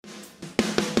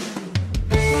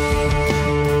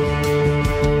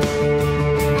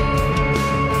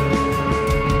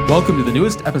Welcome to the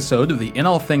newest episode of the In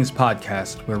All Things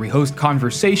podcast, where we host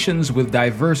conversations with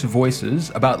diverse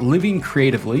voices about living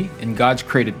creatively in God's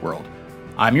created world.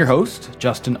 I'm your host,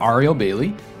 Justin Ariel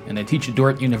Bailey, and I teach at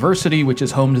Dordt University, which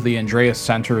is home to the Andreas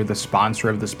Center, the sponsor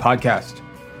of this podcast.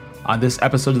 On this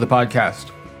episode of the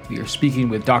podcast, we are speaking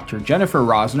with Dr. Jennifer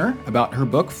Rosner about her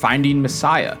book, Finding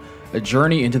Messiah, A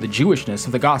Journey into the Jewishness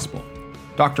of the Gospel.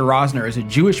 Dr. Rosner is a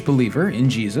Jewish believer in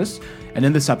Jesus, and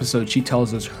in this episode she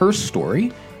tells us her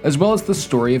story, as well as the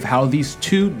story of how these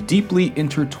two deeply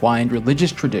intertwined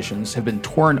religious traditions have been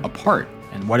torn apart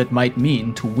and what it might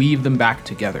mean to weave them back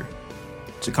together.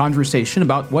 It's a conversation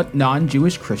about what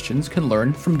non-Jewish Christians can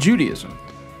learn from Judaism,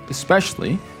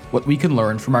 especially what we can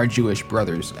learn from our Jewish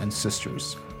brothers and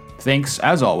sisters. Thanks,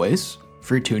 as always,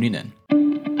 for tuning in.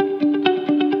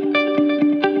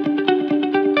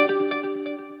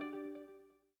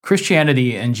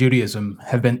 Christianity and Judaism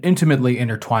have been intimately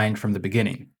intertwined from the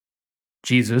beginning.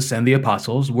 Jesus and the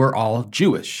apostles were all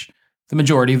Jewish. The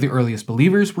majority of the earliest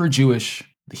believers were Jewish.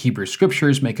 The Hebrew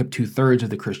scriptures make up 2/3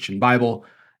 of the Christian Bible,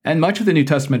 and much of the New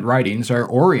Testament writings are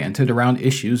oriented around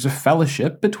issues of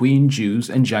fellowship between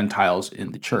Jews and Gentiles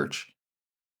in the church.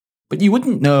 But you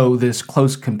wouldn't know this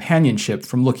close companionship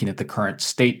from looking at the current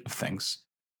state of things.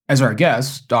 As our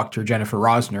guest, Dr. Jennifer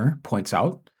Rosner, points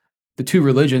out, the two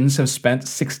religions have spent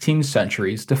 16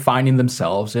 centuries defining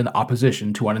themselves in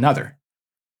opposition to one another.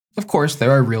 Of course,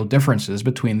 there are real differences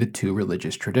between the two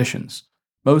religious traditions,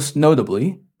 most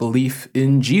notably belief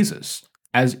in Jesus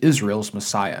as Israel's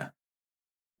Messiah.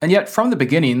 And yet, from the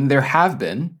beginning, there have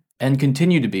been, and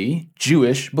continue to be,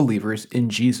 Jewish believers in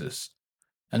Jesus,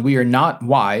 and we are not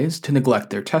wise to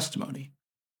neglect their testimony.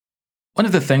 One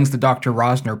of the things that Dr.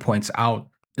 Rosner points out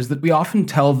is that we often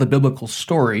tell the biblical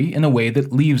story in a way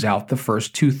that leaves out the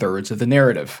first 2/3 of the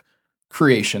narrative: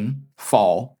 creation,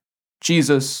 fall,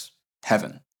 Jesus,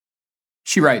 heaven.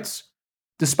 She writes,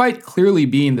 despite clearly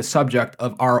being the subject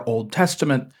of our Old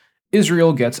Testament,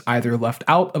 Israel gets either left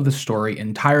out of the story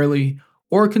entirely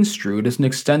or construed as an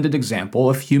extended example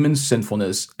of human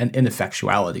sinfulness and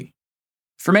ineffectuality.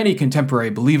 For many contemporary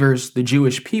believers, the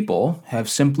Jewish people have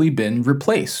simply been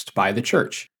replaced by the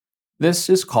church. This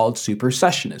is called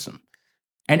supersessionism,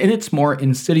 and in its more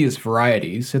insidious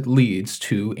varieties, it leads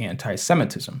to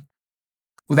anti-Semitism.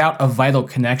 Without a vital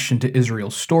connection to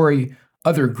Israel's story,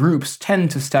 other groups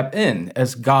tend to step in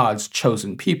as God's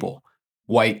chosen people.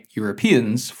 White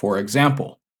Europeans, for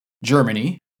example.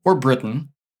 Germany, or Britain,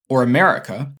 or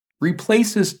America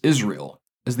replaces Israel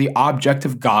as the object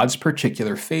of God's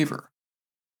particular favor.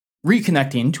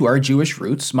 Reconnecting to our Jewish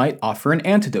roots might offer an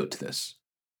antidote to this.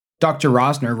 Dr.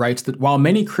 Rosner writes that while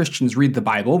many Christians read the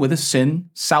Bible with a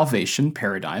sin-salvation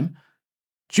paradigm,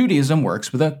 Judaism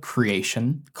works with a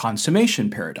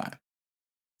creation-consummation paradigm.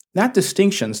 That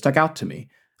distinction stuck out to me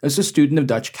as a student of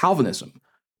Dutch Calvinism,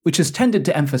 which has tended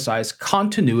to emphasize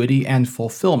continuity and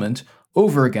fulfillment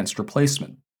over against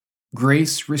replacement.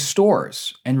 Grace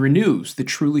restores and renews the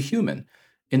truly human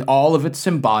in all of its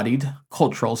embodied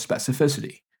cultural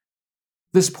specificity.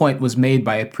 This point was made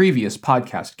by a previous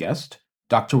podcast guest,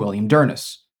 Dr. William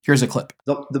Durness. Here's a clip.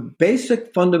 The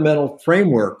basic fundamental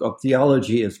framework of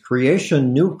theology is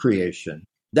creation, new creation.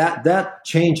 That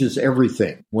changes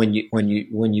everything when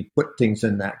you put things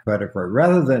in that category,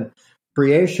 rather than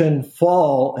creation,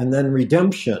 fall, and then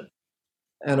redemption.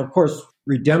 And of course,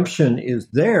 redemption is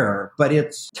there, but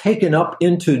it's taken up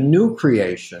into new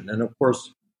creation. And of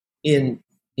course, in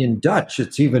Dutch,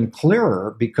 it's even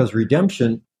clearer because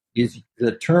redemption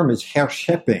the term is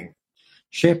herschepping,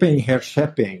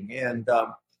 herschepping, and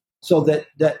so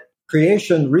that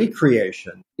creation,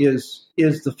 recreation is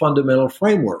the fundamental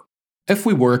framework. If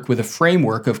we work with a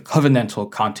framework of covenantal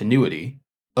continuity,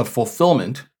 of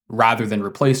fulfillment rather than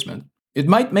replacement, it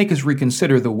might make us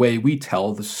reconsider the way we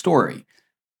tell the story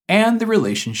and the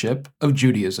relationship of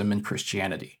Judaism and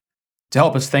Christianity. To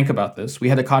help us think about this, we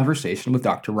had a conversation with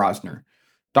Dr. Rosner.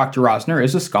 Dr. Rosner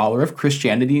is a scholar of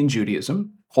Christianity and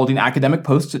Judaism, holding academic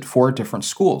posts at 4 different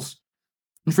schools.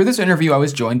 And for this interview, I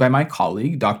was joined by my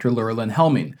colleague, Dr. Lurelyn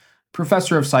Helming,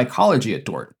 professor of psychology at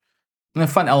Dordt. And a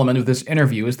fun element of this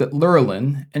interview is that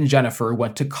Lurelyn and Jennifer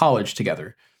went to college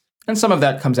together, and some of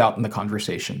that comes out in the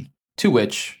conversation, to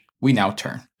which we now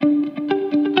turn.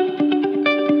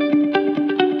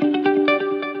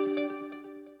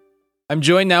 I'm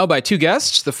joined now by 2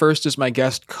 guests. The first is my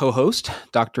guest co-host,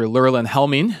 Dr. Lurelyn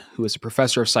Helming, who is a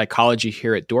professor of psychology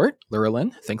here at Dordt.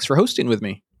 Lurelyn, thanks for hosting with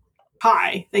me.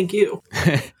 Hi, thank you.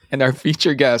 And our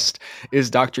featured guest is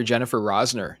Dr. Jennifer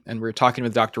Rosner, and we're talking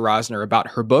with Dr. Rosner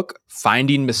about her book,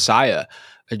 Finding Messiah,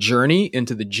 A Journey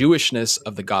into the Jewishness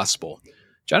of the Gospel.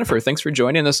 Jennifer, thanks for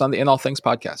joining us on the In All Things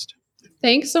podcast.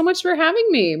 Thanks so much for having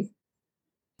me.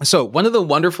 So one of the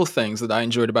wonderful things that I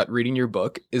enjoyed about reading your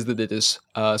book is that it is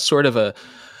sort of a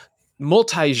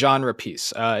multi-genre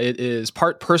piece. It is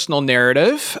part personal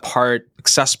narrative, part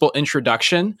accessible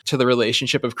introduction to the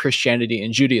relationship of Christianity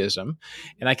and Judaism.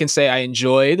 And I can say I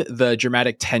enjoyed the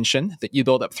dramatic tension that you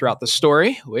build up throughout the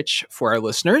story, which for our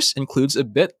listeners includes a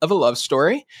bit of a love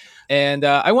story. And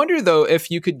I wonder, though,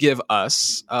 if you could give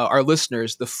us, our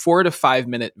listeners, the 4 to 5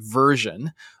 minute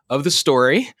version of the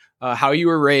story, how you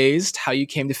were raised, how you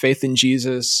came to faith in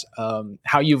Jesus,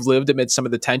 how you've lived amid some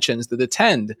of the tensions that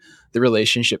attend the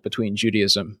relationship between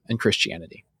Judaism and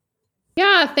Christianity.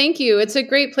 Yeah, thank you. It's a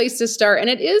great place to start. And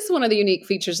it is one of the unique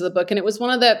features of the book. And it was one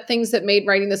of the things that made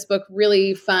writing this book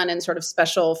really fun and sort of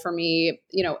special for me,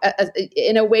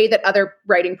 in a way that other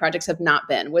writing projects have not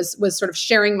been, was sort of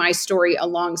sharing my story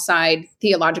alongside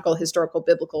theological, historical,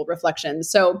 biblical reflections.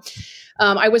 So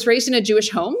I was raised in a Jewish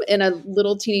home in a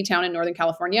little teeny town in Northern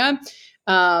California.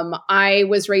 I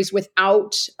was raised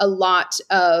without a lot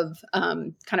of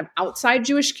kind of outside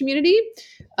Jewish community,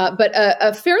 but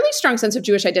a fairly strong sense of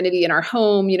Jewish identity in our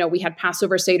home. We had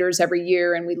Passover Seders every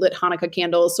year and we lit Hanukkah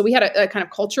candles. So we had a kind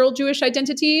of cultural Jewish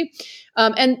identity.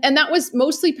 And that was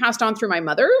mostly passed on through my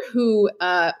mother, who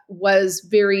was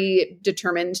very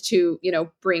determined to,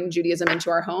 bring Judaism into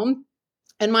our home.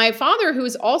 And my father, who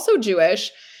is also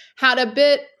Jewish, had a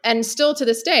bit, and still to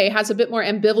this day, has a bit more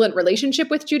ambivalent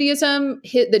relationship with Judaism.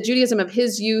 The Judaism of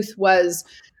his youth was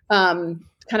kind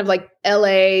of like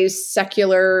LA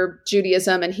secular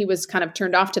Judaism, and he was kind of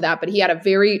turned off to that. But he had a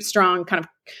very strong kind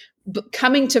of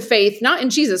coming to faith, not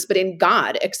in Jesus, but in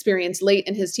God experience late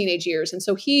in his teenage years. And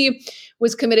so he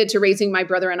was committed to raising my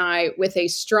brother and I with a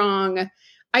strong,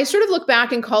 I sort of look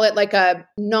back and call it like a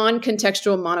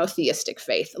non-contextual monotheistic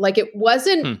faith. Like it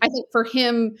wasn't, I think for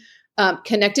him,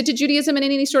 connected to Judaism in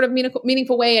any sort of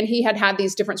meaningful way. And he had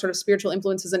these different sort of spiritual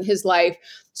influences in his life.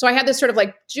 So I had this sort of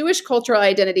like Jewish cultural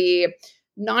identity,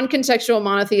 non-contextual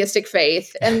monotheistic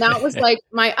faith. And that was like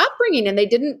my upbringing. And they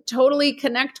didn't totally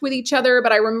connect with each other.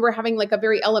 But I remember having like a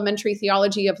very elementary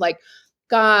theology of like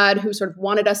God who sort of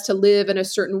wanted us to live in a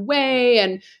certain way.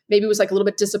 And maybe was like a little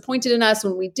bit disappointed in us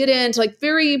when we didn't, like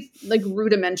very like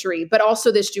rudimentary, but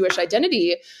also this Jewish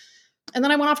identity. And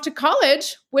then I went off to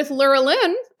college with Laura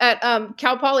Lynn at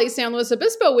Cal Poly San Luis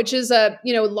Obispo, which is a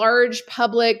large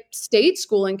public state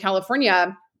school in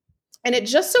California. And it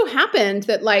just so happened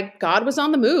that like God was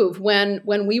on the move when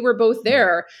we were both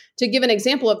there. To give an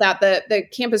example of that, the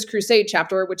Campus Crusade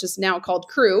chapter, which is now called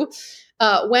Cru,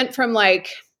 went from like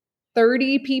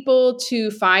 30 people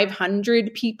to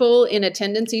 500 people in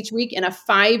attendance each week in a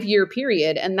 5-year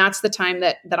period. And that's the time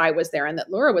that I was there and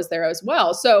that Laura was there as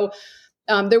well. So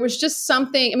there was just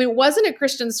something, it wasn't a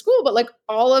Christian school, but like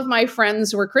all of my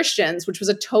friends were Christians, which was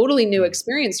a totally new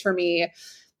experience for me.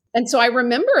 And so I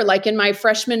remember like in my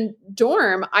freshman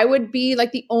dorm, I would be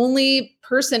like the only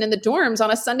person in the dorms on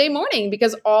a Sunday morning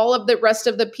because all of the rest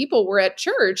of the people were at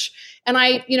church. And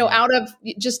I, out of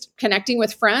just connecting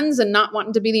with friends and not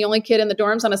wanting to be the only kid in the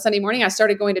dorms on a Sunday morning, I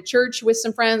started going to church with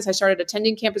some friends. I started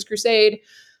attending Campus Crusade.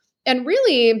 And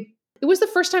really, it was the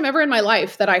first time ever in my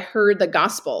life that I heard the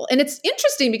gospel. And it's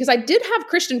interesting because I did have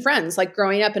Christian friends like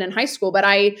growing up and in high school, but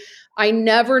I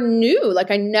never knew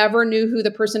who the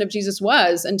person of Jesus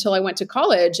was until I went to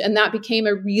college. And that became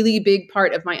a really big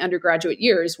part of my undergraduate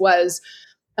years was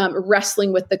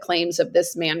wrestling with the claims of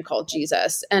this man called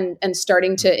Jesus and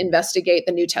starting to investigate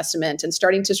the New Testament and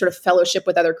starting to sort of fellowship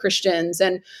with other Christians,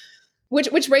 and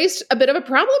which raised a bit of a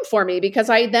problem for me because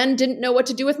I then didn't know what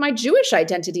to do with my Jewish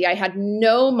identity. I had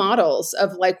no models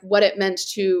of like what it meant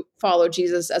to follow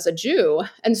Jesus as a Jew.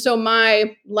 And so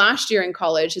my last year in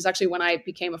college is actually when I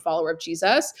became a follower of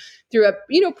Jesus through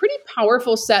a, pretty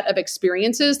powerful set of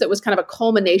experiences that was kind of a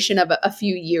culmination of a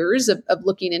few years of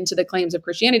looking into the claims of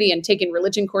Christianity and taking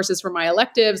religion courses for my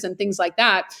electives and things like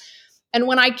that. And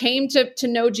when I came to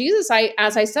know Jesus,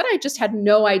 as I said, I just had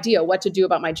no idea what to do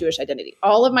about my Jewish identity.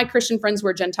 All of my Christian friends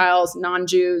were Gentiles,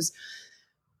 non-Jews.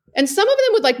 And some of them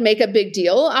would like make a big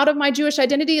deal out of my Jewish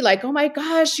identity. Like, oh my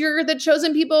gosh, you're the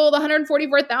chosen people, the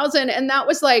 144,000. And that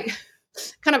was like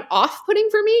kind of off-putting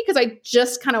for me because I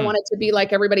just kind of wanted to be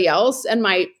like everybody else. And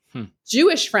my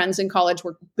Jewish friends in college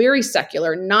were very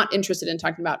secular, not interested in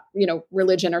talking about,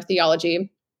 religion or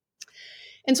theology.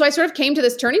 And so I sort of came to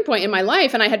this turning point in my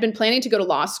life, and I had been planning to go to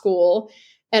law school.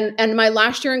 And my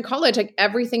last year in college, like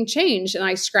everything changed, and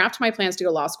I scrapped my plans to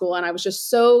go to law school. And I was just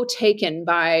so taken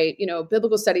by,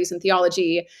 biblical studies and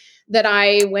theology that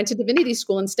I went to divinity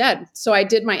school instead. So I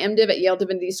did my MDiv at Yale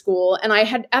Divinity School. And I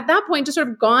had at that point just sort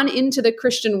of gone into the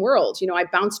Christian world. I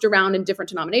bounced around in different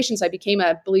denominations. I became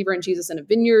a believer in Jesus in a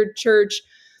Vineyard church.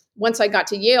 once I got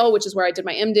to Yale, which is where I did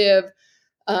my MDiv,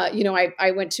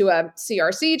 I went to a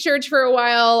CRC church for a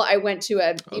while. I went to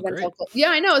a evangelical. Great. Yeah,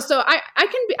 I know. So I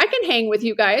can hang with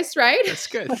you guys, right? That's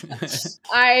good.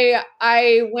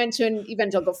 I went to an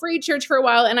evangelical free church for a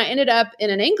while, and I ended up in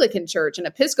an Anglican church, an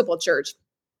Episcopal church,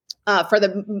 for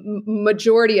the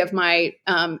majority of my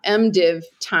MDiv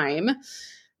time,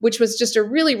 which was just a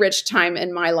really rich time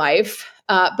in my life.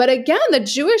 But again, the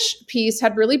Jewish piece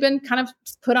had really been kind of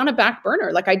put on a back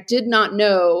burner. Like I did not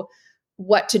know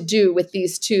what to do with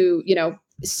these two,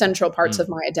 central parts of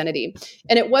my identity.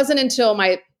 And it wasn't until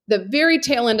the very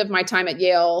tail end of my time at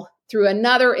Yale, through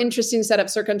another interesting set of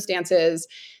circumstances,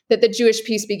 that the Jewish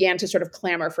piece began to sort of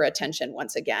clamor for attention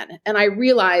once again. And I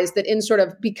realized that in sort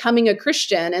of becoming a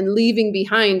Christian and leaving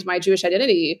behind my Jewish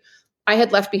identity, I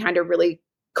had left behind a really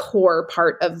core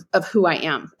part of who I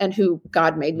am and who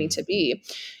God made me to be.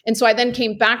 And so I then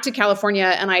came back to California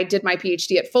and I did my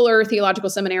PhD at Fuller Theological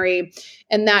Seminary.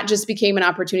 And that just became an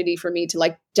opportunity for me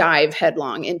to dive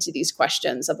headlong into these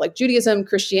questions of Judaism,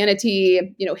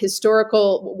 Christianity,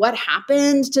 historical, what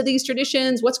happened to these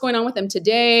traditions? What's going on with them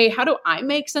today? How do I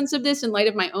make sense of this in light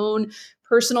of my own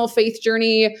personal faith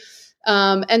journey?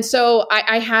 And so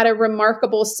I had a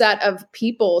remarkable set of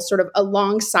people sort of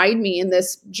alongside me in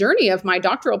this journey of my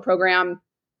doctoral program,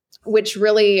 which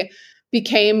really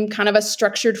became kind of a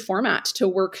structured format to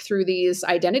work through these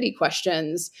identity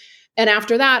questions. And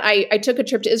after that, I took a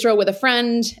trip to Israel with a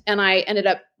friend, and I ended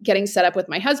up getting set up with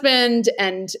my husband.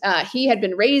 And he had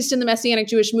been raised in the Messianic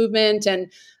Jewish movement,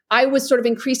 and I was sort of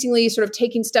increasingly sort of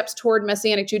taking steps toward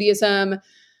Messianic Judaism.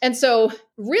 And so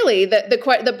really the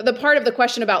part of the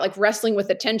question about wrestling with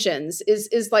the tensions is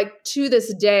to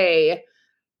this day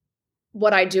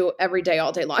what I do every day,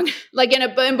 all day long,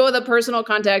 in both a personal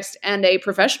context and a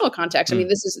professional context. I mean,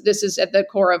 this is at the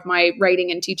core of my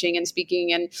writing and teaching and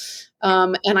speaking.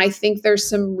 And I think there's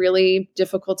some really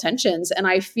difficult tensions, and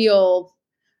I feel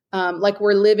like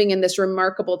we're living in this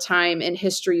remarkable time in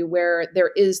history where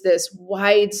there is this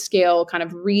wide scale kind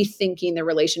of rethinking the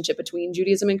relationship between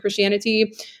Judaism and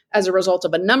Christianity as a result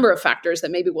of a number of factors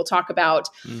that maybe we'll talk about.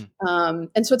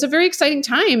 And so it's a very exciting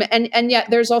time. And yet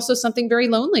there's also something very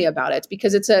lonely about it,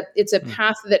 because it's a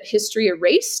path that history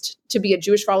erased to be a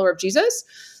Jewish follower of Jesus.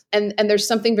 And there's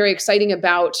something very exciting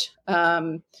about,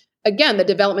 again, the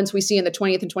developments we see in the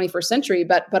 20th and 21st century,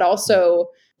 but also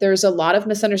there's a lot of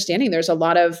misunderstanding. There's a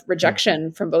lot of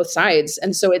rejection from both sides.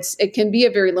 And so it can be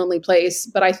a very lonely place,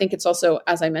 but I think it's also,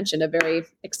 as I mentioned, a very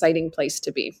exciting place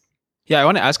to be. Yeah, I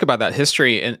want to ask about that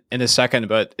history in a second,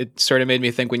 but it sort of made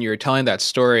me think when you were telling that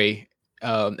story,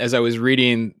 as I was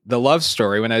reading the love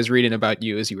story, when I was reading about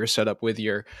you as you were set up with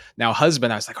your now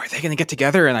husband, I was like, are they going to get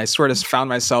together? And I sort of found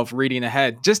myself reading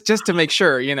ahead just to make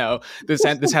sure, this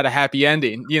had a happy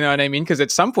ending. You know what I mean? Because at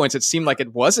some points it seemed like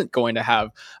it wasn't going to have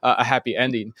a happy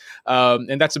ending.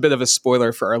 And that's a bit of a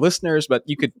spoiler for our listeners, but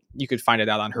you could find it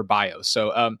out on her bio.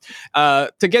 So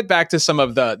to get back to some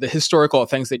of the historical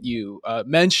things that you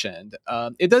mentioned,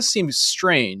 it does seem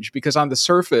strange because on the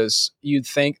surface, you'd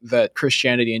think that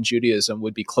Christianity and Judaism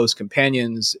would be close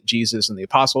companions. Jesus and the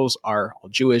apostles are all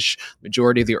Jewish.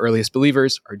 Majority of the earliest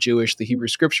believers are Jewish. The Hebrew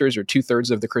scriptures are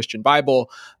 2/3 of the Christian Bible.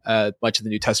 Much of the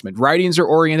New Testament writings are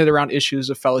oriented around issues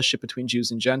of fellowship between Jews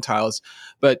and Gentiles.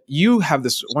 But you have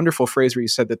this wonderful phrase where you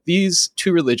said that these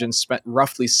two religions spent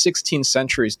roughly 16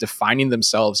 centuries defining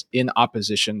themselves in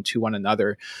opposition to one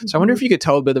another. So I wonder if you could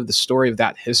tell a bit of the story of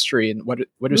that history and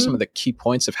what are some of the key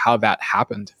points of how that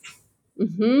happened?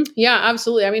 Yeah,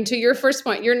 absolutely. I mean, to your first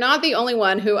point, you're not the only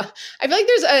one who, I feel like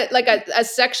there's a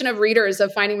section of readers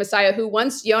of Finding Messiah who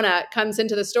once Yonah comes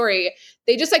into the story,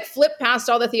 they just flip past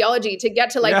all the theology to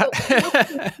get to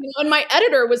and my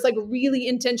editor was really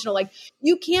intentional.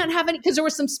 You can't have any, because there were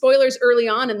some spoilers early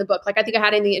on in the book. I think I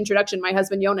had in the introduction, my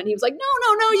husband Yonah, and he was like,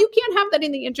 no, you can't have that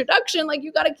in the introduction.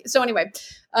 You got to, so anyway,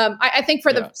 I think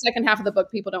for the second half of the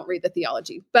book, people don't read the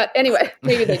theology, but anyway,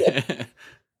 maybe they did.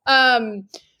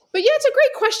 But yeah, it's a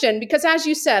great question because, as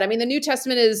you said, I mean, the New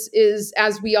Testament is,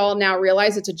 as we all now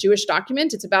realize, it's a Jewish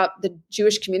document. It's about the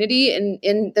Jewish community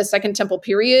in the Second Temple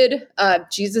period.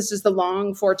 Jesus is the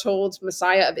long foretold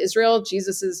Messiah of Israel.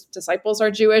 Jesus's disciples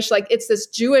are Jewish. It's this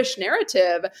Jewish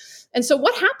narrative. And so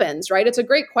what happens, right? It's a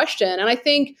great question. And I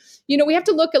think, we have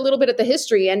to look a little bit at the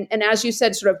history and as you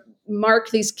said, sort of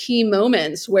mark these key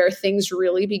moments where things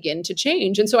really begin to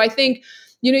change. And so I think,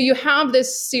 you have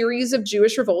this series of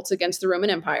Jewish revolts against the Roman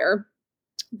Empire,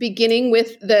 beginning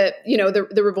with the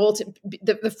revolt,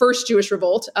 the first Jewish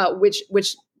revolt, which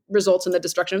results in the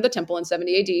destruction of the temple in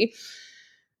 70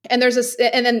 AD. And then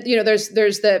there's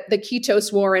the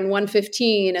Kitos War in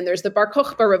 115, and there's the Bar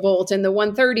Kokhba revolt in the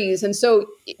 130s. And so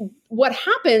what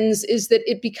happens is that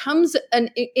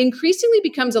it increasingly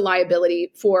becomes a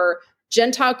liability for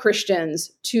Gentile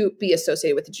Christians to be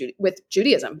associated with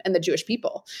Judaism and the Jewish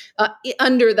people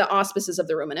under the auspices of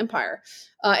the Roman Empire.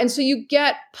 And so you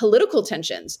get political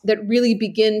tensions that really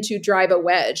begin to drive a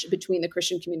wedge between the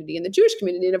Christian community and the Jewish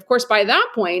community. And of course, by that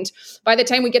point, by the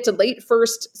time we get to late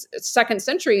 1st, 2nd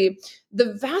century,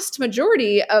 the vast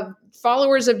majority of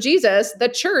followers of Jesus, the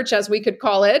church, as we could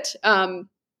call it,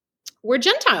 were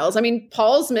Gentiles. I mean,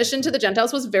 Paul's mission to the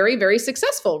Gentiles was very, very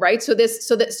successful, right? So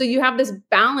you have this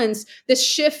balance, this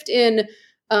shift in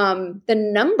the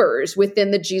numbers within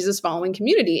the Jesus following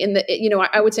community.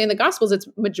 I would say in the Gospels, it's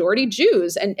majority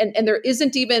Jews, and there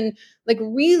isn't even like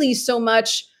really so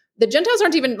much. The Gentiles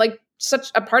aren't even like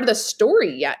such a part of the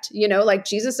story yet. Like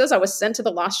Jesus says, I was sent to the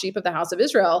lost sheep of the house of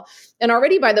Israel. And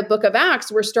already by the book of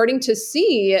Acts, we're starting to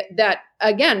see that,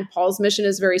 again, Paul's mission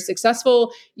is very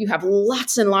successful. You have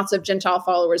lots and lots of Gentile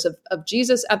followers of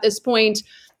Jesus at this point.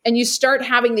 And you start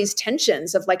having these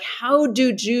tensions of like, how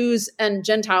do Jews and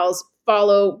Gentiles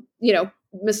follow,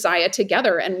 Messiah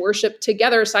together and worship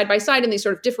together side by side in these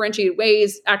sort of differentiated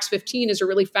ways. Acts 15 is a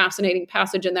really fascinating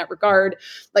passage in that regard.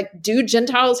 Like, do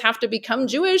Gentiles have to become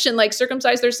Jewish and like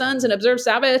circumcise their sons and observe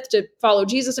Sabbath to follow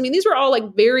Jesus? I mean, these were all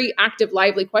like very active,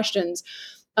 lively questions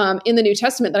in the New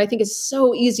Testament that I think is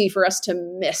so easy for us to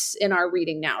miss in our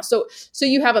reading now. So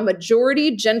you have a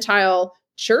majority Gentile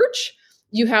church.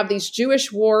 You have these Jewish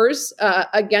wars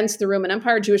against the Roman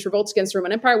Empire, Jewish revolts against the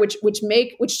Roman Empire, which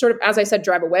sort of, as I said,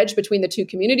 drive a wedge between the two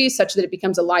communities, such that it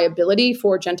becomes a liability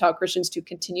for Gentile Christians to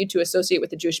continue to associate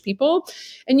with the Jewish people.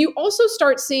 And you also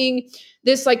start seeing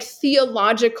this like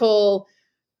theological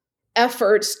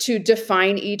efforts to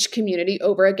define each community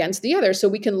over against the other. So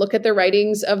we can look at the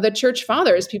writings of the church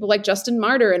fathers, people like Justin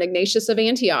Martyr and Ignatius of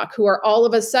Antioch, who are all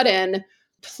of a sudden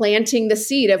planting the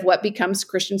seed of what becomes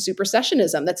Christian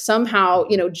supersessionism, that somehow,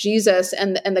 Jesus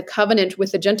and the covenant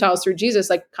with the Gentiles through Jesus,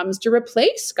 like, comes to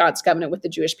replace God's covenant with the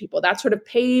Jewish people. That sort of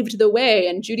paved the way.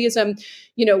 And Judaism,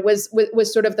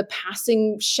 was sort of the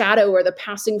passing shadow or the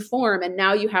passing form. And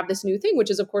now you have this new thing, which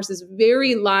is, of course, this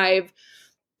very live,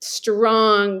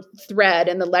 strong thread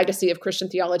in the legacy of Christian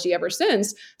theology ever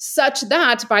since, such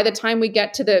that by the time we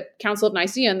get to the Council of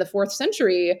Nicaea in the 4th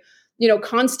century,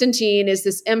 Constantine is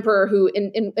this emperor who,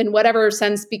 in whatever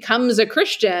sense, becomes a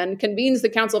Christian, convenes the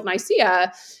Council of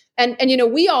Nicaea. And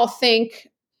we all think,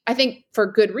 I think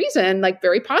for good reason, like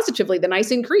very positively, the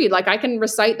Nicene Creed. Like, I can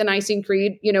recite the Nicene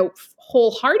Creed,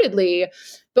 wholeheartedly.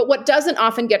 But what doesn't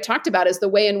often get talked about is the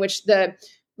way in which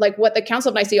what the Council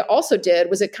of Nicaea also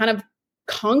did was it kind of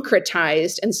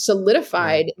concretized and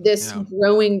solidified this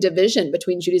growing division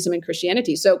between Judaism and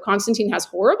Christianity. So Constantine has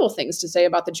horrible things to say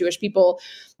about the Jewish people.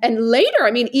 And later,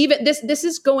 I mean, even this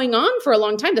is going on for a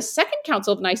long time. The Second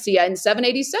Council of Nicaea in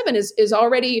 787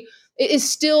 is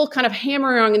still kind of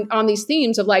hammering on these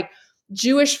themes of like,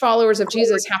 Jewish followers of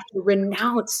Jesus have to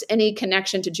renounce any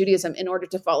connection to Judaism in order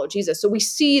to follow Jesus. So we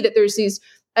see that there's these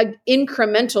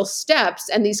incremental steps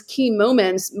and these key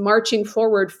moments marching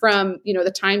forward from,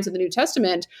 the times of the New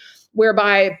Testament,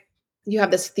 whereby you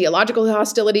have this theological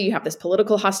hostility, you have this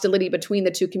political hostility between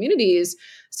the two communities,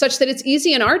 such that it's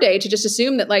easy in our day to just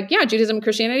assume that Judaism and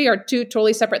Christianity are two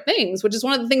totally separate things, which is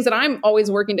one of the things that I'm always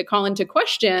working to call into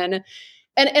question.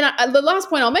 And the last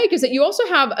point I'll make is that you also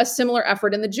have a similar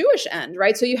effort in the Jewish end,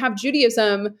 right? So you have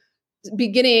Judaism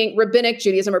beginning, rabbinic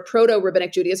Judaism or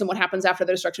proto-rabbinic Judaism, what happens after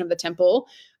the destruction of the temple.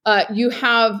 You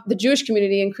have the Jewish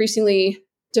community increasingly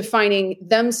defining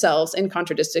themselves in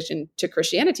contradistinction to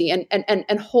Christianity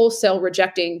and wholesale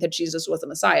rejecting that Jesus was the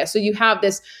Messiah. So you have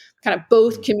this kind of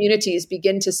both communities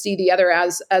begin to see the other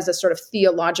as a sort of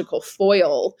theological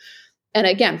foil. And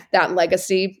again, that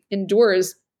legacy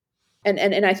endures.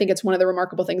 And I think it's one of the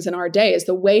remarkable things in our day is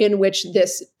the way in which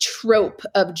this trope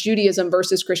of Judaism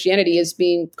versus Christianity is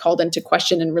being called into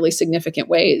question in really significant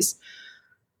ways.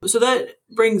 So that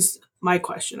brings my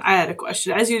question. I had a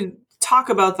question. As you talk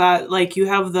about that, like you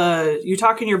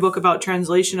talk in your book about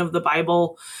translation of the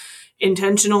Bible,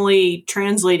 intentionally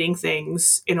translating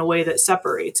things in a way that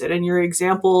separates it. And your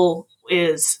example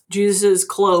is Jesus's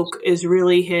cloak is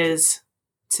really his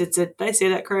tzitzit. Did I say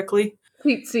that correctly?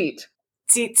 Tzitzit.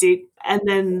 Tzitzit. And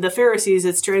then the Pharisees,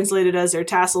 it's translated as their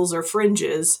tassels or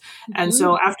fringes. Mm-hmm. And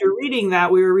so after reading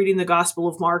that, we were reading the Gospel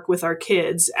of Mark with our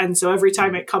kids. And so every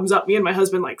time it comes up, me and my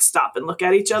husband stop and look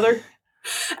at each other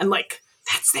and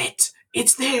that's it.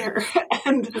 it's there.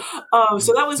 And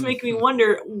so that was making me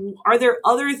wonder, are there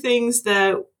other things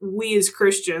that we as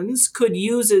Christians could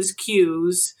use as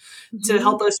cues to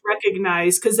help us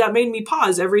recognize? Because that made me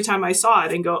pause every time I saw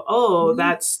it and go, oh,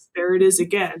 there it is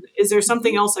again. Is there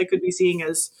something else I could be seeing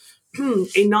as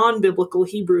a non-biblical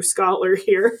Hebrew scholar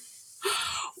here?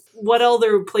 What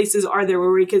other places are there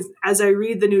where we could, as I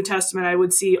read the New Testament, I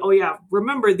would see, oh yeah,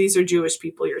 remember these are Jewish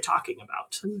people you're talking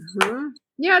about.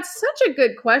 Yeah, it's such a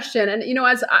good question. And,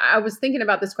 as I was thinking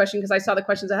about this question, because I saw the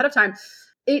questions ahead of time,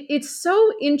 it's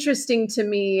so interesting to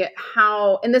me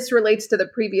how, and this relates to the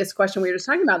previous question we were just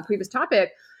talking about, the previous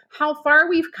topic, how far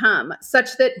we've come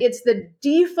such that it's the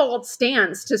default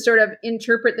stance to sort of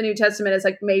interpret the New Testament as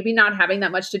like maybe not having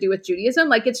that much to do with Judaism.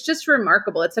 Like, it's just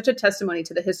remarkable. It's such a testimony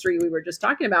to the history we were just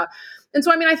talking about. And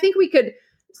so, I think we could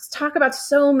talk about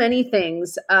so many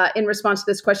things in response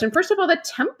to this question. First of all, the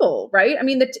temple, right?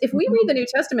 If we read the New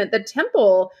Testament, the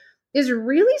temple is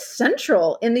really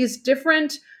central in these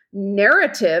different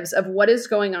narratives of what is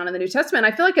going on in the New Testament.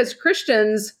 I feel like as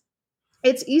Christians,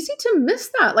 it's easy to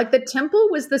miss that. Like, the temple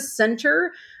was the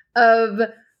center of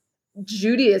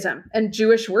Judaism and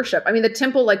Jewish worship. The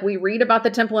temple, like, we read about the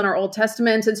temple in our Old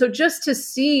Testament. And so just to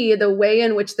see the way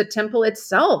in which the temple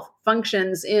itself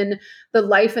functions in the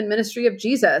life and ministry of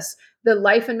Jesus, the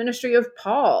life and ministry of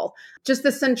Paul, just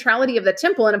the centrality of the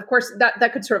temple. And of course,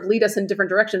 that could sort of lead us in different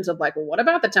directions of like, well, what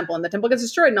about the temple? And the temple gets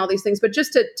destroyed and all these things. But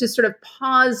just to sort of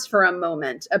pause for a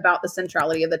moment about the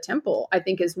centrality of the temple, I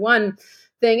think is one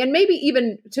thing. And maybe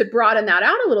even to broaden that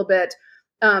out a little bit,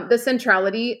 the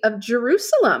centrality of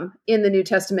Jerusalem in the New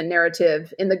Testament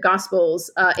narrative, in the Gospels,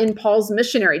 in Paul's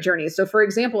missionary journeys. So, for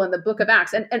example, in the book of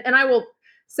Acts, and I will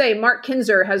say Mark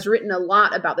Kinzer has written a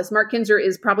lot about this. Mark Kinzer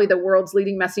is probably the world's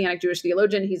leading Messianic Jewish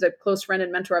theologian. He's a close friend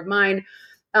and mentor of mine.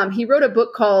 He wrote a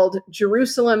book called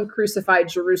Jerusalem Crucified,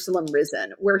 Jerusalem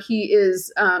Risen, where he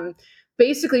is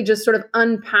basically just sort of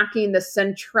unpacking the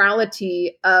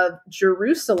centrality of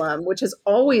Jerusalem, which has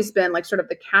always been like sort of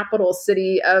the capital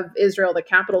city of Israel, the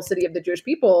capital city of the Jewish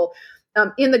people,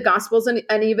 in the Gospels,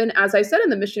 and even, as I said, in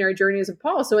the missionary journeys of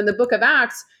Paul. So in the book of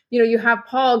Acts, you have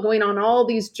Paul going on all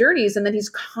these journeys, and then he's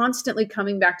constantly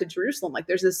coming back to Jerusalem. Like,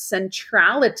 there's this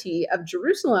centrality of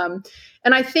Jerusalem.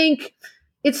 And I think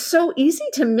it's so easy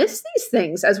to miss these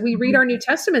things as we read our New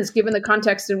Testaments, given the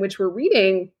context in which we're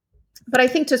reading. But I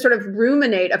think to sort of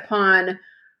ruminate upon,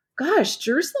 gosh,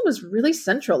 Jerusalem was really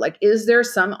central. Like, is there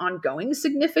some ongoing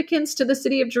significance to the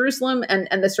city of Jerusalem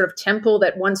and the sort of temple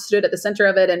that once stood at the center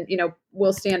of it and,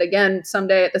 will stand again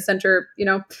someday at the center,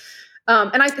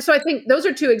 So I think those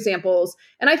are two examples.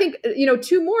 And I think,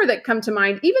 two more that come to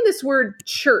mind, even this word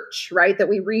church, right, that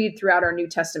we read throughout our New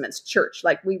Testaments, church,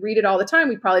 like we read it all the time.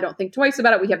 We probably don't think twice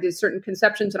about it. We have these certain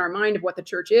conceptions in our mind of what the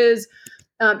church is.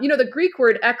 The Greek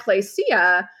word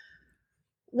ekklesia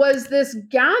was this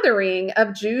gathering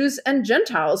of Jews and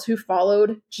Gentiles who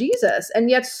followed Jesus. And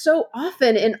yet so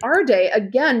often in our day,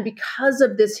 again, because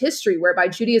of this history whereby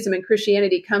Judaism and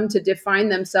Christianity come to define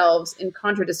themselves in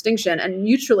contradistinction and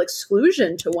mutual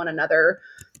exclusion to one another,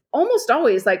 almost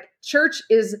always like church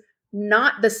is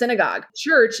not the synagogue.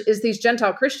 Church is these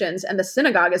Gentile Christians and the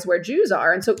synagogue is where Jews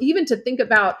are. And so even to think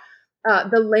about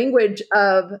the language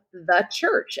of the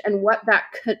church and what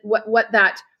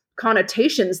that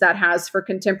connotations that has for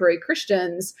contemporary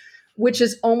Christians, which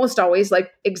is almost always like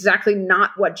exactly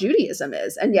not what Judaism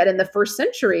is. And yet in the first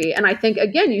century, and I think,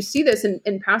 again, you see this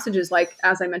in passages like,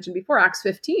 as I mentioned before, Acts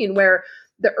 15, where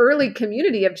the early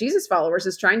community of Jesus followers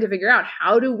is trying to figure out,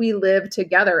 how do we live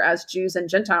together as Jews and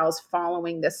Gentiles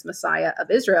following this Messiah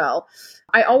of Israel?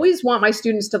 I always want my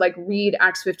students to like read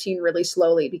Acts 15 really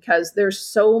slowly, because there's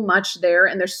so much there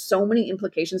and there's so many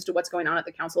implications to what's going on at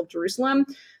the Council of Jerusalem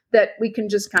that we can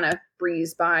just kind of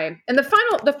breeze by. And the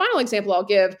final example I'll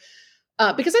give,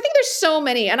 because I think there's so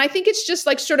many, and I think it's just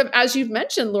like sort of, as you've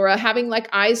mentioned, Laura, having like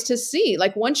eyes to see,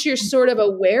 like once you're sort of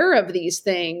aware of these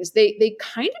things, they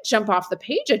kind of jump off the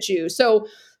page at you. So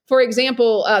for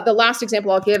example, the last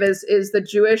example I'll give is the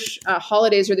Jewish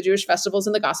holidays or the Jewish festivals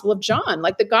in the Gospel of John.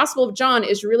 Like the Gospel of John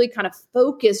is really kind of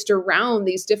focused around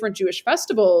these different Jewish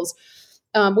festivals,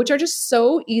 which are just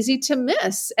so easy to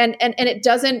miss. And it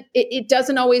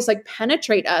doesn't always like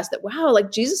penetrate us that, wow,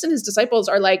 like Jesus and his disciples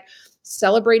are like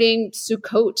celebrating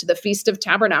Sukkot, the Feast of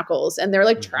Tabernacles, and they're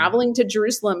like traveling to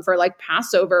Jerusalem for like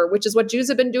Passover, which is what Jews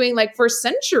have been doing like for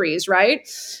centuries, right?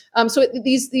 So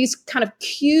these kind of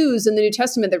cues in the New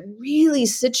Testament that really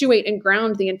situate and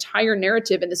ground the entire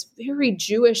narrative in this very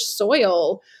Jewish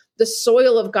soil, the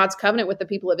soil of God's covenant with the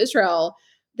people of Israel,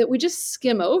 that we just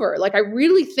skim over. Like, I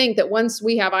really think that once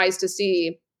we have eyes to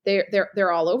see,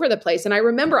 they're all over the place. And I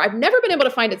remember, I've never been able to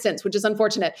find it since, which is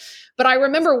unfortunate, but I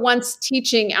remember once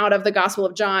teaching out of the Gospel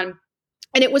of John,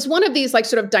 and it was one of these like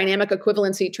sort of dynamic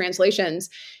equivalency translations.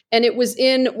 And it was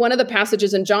in one of the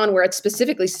passages in John where it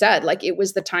specifically said, like, it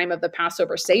was the time of the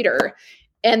Passover Seder.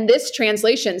 And this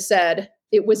translation said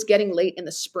it was getting late in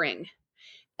the spring.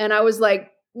 And I was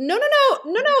like, no.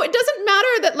 It doesn't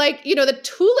matter that, like, the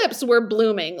tulips were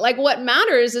blooming. Like, what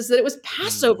matters is that it was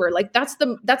Passover. Like, that's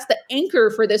the anchor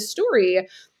for this story.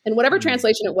 And whatever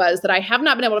translation it was that I have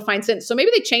not been able to find since. So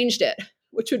maybe they changed it,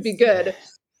 which would be good.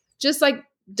 Just like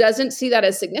doesn't see that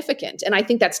as significant. And I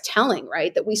think that's telling,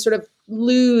 right? That we sort of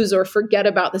lose or forget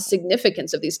about the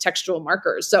significance of these textual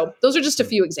markers. So those are just a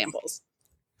few examples.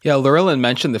 Yeah, Llewellyn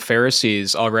mentioned the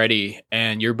Pharisees already,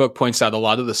 and your book points out a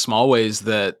lot of the small ways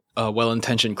that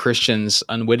well-intentioned Christians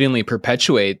unwittingly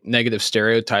perpetuate negative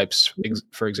stereotypes,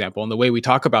 for example. And the way we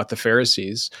talk about the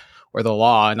Pharisees or the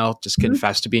law, and I'll just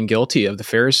confess to being guilty of the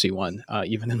Pharisee one.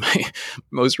 Even in my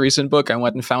most recent book, I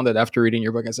went and found it after reading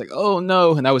your book. I was like, oh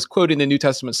no. And I was quoting the New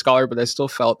Testament scholar, but I still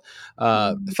felt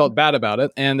bad about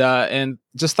it. And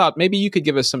just thought maybe you could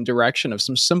give us some direction of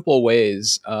some simple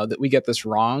ways that we get this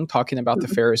wrong, talking about the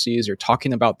Pharisees or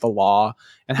talking about the law,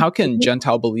 and how can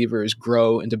Gentile believers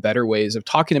grow into better ways of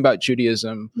talking about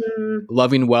Judaism,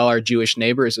 loving well our Jewish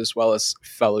neighbors, as well as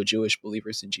fellow Jewish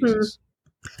believers in Jesus.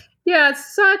 Yeah,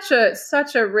 it's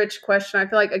such a rich question. I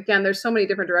feel like, again, there's so many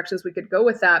different directions we could go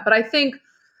with that. But I think,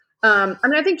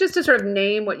 I think just to sort of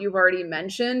name what you've already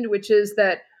mentioned, which is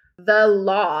that the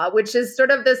law, which is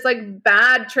sort of this like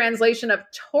bad translation of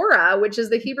Torah, which is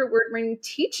the Hebrew word meaning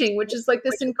teaching, which is like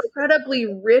this incredibly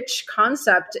rich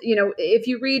concept. If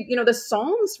you read, the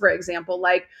Psalms, for example,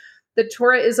 like the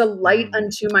Torah is a light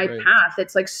unto my path.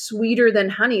 It's like sweeter than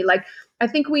honey. Like, I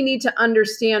think we need to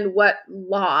understand what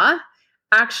law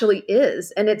actually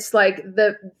is. And it's like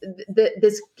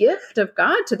this gift of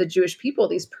God to the Jewish people,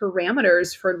 these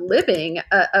parameters for living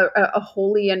a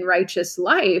holy and righteous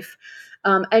life.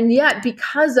 And yet,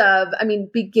 because of,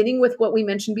 beginning with what we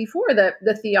mentioned before,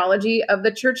 the theology of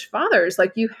the church fathers,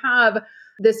 like you have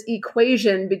this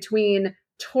equation between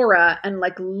Torah and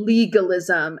like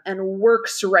legalism and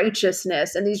works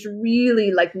righteousness and these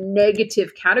really like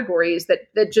negative categories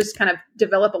that just kind of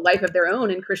develop a life of their own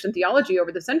in Christian theology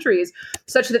over the centuries,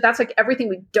 such that that's like everything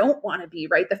we don't want to be,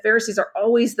 right? The Pharisees are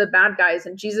always the bad guys,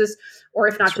 and Jesus, or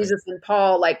if not Jesus, then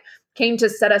Paul, like came to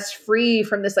set us free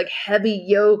from this like heavy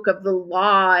yoke of the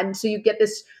law. And so you get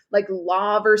this like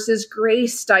law versus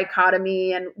grace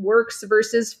dichotomy and works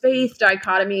versus faith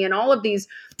dichotomy and all of these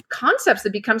concepts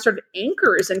that become sort of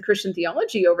anchors in Christian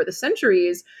theology over the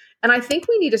centuries. And I think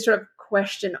we need to sort of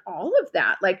question all of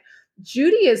that. Like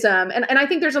Judaism, and I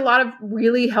think there's a lot of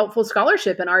really helpful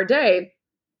scholarship in our day.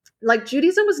 Like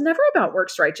Judaism was never about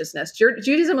works righteousness.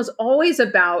 Judaism was always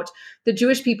about the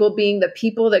Jewish people being the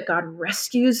people that God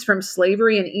rescues from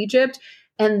slavery in Egypt.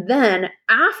 And then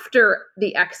after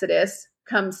the Exodus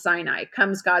comes Sinai,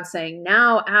 comes God saying,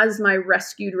 now as my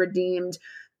rescued, redeemed,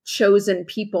 chosen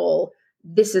people,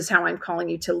 this is how I'm calling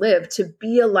you to live, to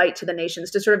be a light to the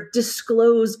nations, to sort of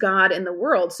disclose God in the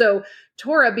world. So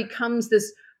Torah becomes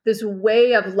this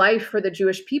way of life for the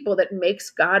Jewish people that makes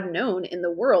God known in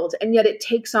the world. And yet it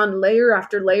takes on layer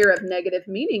after layer of negative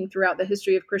meaning throughout the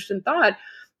history of Christian thought,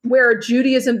 where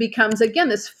Judaism becomes, again,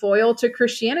 this foil to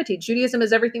Christianity. Judaism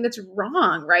is everything that's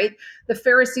wrong, right? The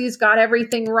Pharisees got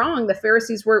everything wrong. The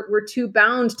Pharisees were too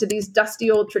bound to these dusty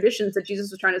old traditions that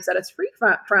Jesus was trying to set us free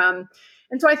from.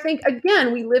 And so I think,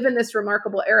 again, we live in this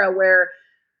remarkable era where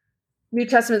New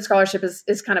Testament scholarship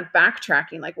is kind of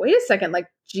backtracking. Like, wait a second, like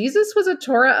Jesus was a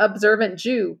Torah observant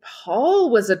Jew.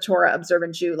 Paul was a Torah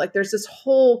observant Jew. Like there's this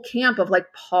whole camp of like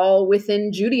Paul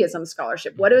within Judaism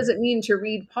scholarship. What does it mean to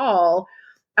read Paul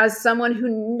as someone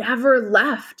who never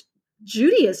left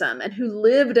Judaism and who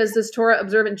lived as this Torah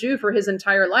observant Jew for his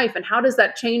entire life? And how does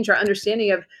that change our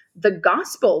understanding of the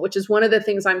gospel, which is one of the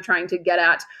things I'm trying to get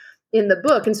at in the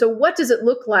book? And so what does it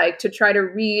look like to try to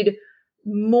read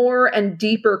more and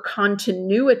deeper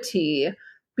continuity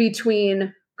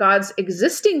between God's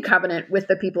existing covenant with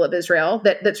the people of Israel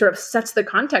that sort of sets the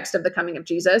context of the coming of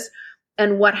Jesus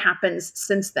and what happens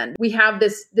since then? We have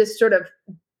this sort of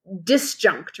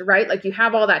disjunct, right? Like you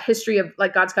have all that history of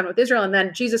like God's covenant with Israel, and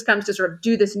then Jesus comes to sort of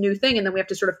do this new thing, and then we have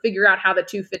to sort of figure out how the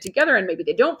two fit together, and maybe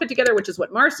they don't fit together, which is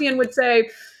what Marcion would say.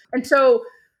 And so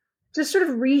just sort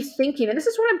of rethinking, and this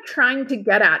is what I'm trying to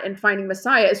get at in Finding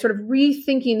Messiah, is sort of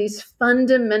rethinking these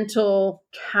fundamental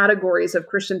categories of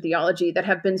Christian theology that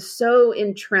have been so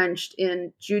entrenched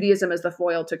in Judaism as the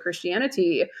foil to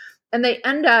Christianity. And they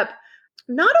end up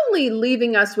not only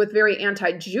leaving us with very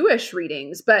anti-Jewish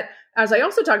readings, but as I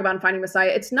also talk about in Finding Messiah,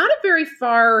 it's not a very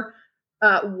far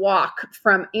walk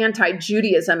from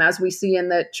anti-Judaism, as we see in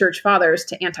the Church Fathers,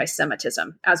 to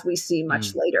anti-Semitism, as we see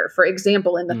much later. For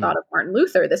example, in the thought of Martin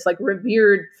Luther, this like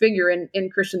revered figure in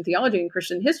Christian theology and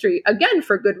Christian history, again,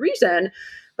 for good reason.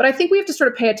 But I think we have to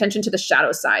sort of pay attention to the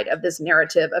shadow side of this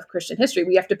narrative of Christian history.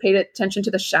 We have to pay attention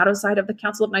to the shadow side of the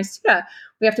Council of Nicaea.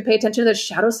 We have to pay attention to the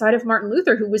shadow side of Martin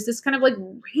Luther, who was this kind of like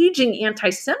raging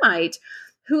anti-Semite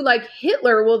who, like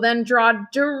Hitler, will then draw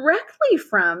directly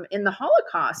from in the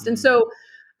Holocaust. And so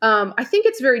I think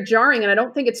it's very jarring, and I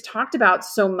don't think it's talked about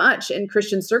so much in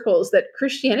Christian circles, that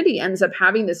Christianity ends up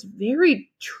having this very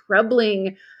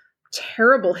troubling,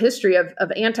 terrible history of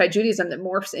anti-Judaism that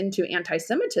morphs into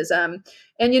anti-Semitism.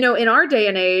 And, in our day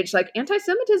and age, like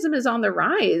anti-Semitism is on the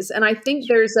rise. And I think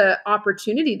there's an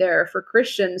opportunity there for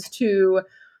Christians to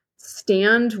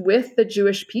stand with the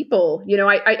Jewish people.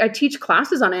 I teach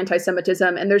classes on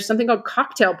anti-Semitism, and there's something called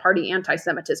cocktail party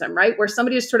anti-Semitism, right? Where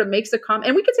somebody just sort of makes a comment,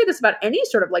 and we could say this about any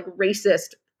sort of like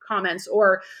racist comments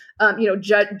or,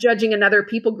 judging another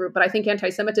people group. But I think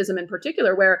anti-Semitism in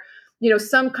particular, where,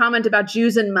 some comment about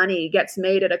Jews and money gets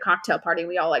made at a cocktail party, and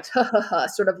we all like,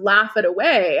 sort of laugh it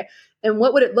away. And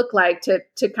what would it look like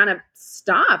to kind of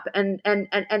stop and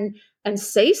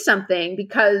say something?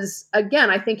 Because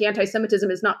again, I think anti-Semitism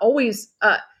is not always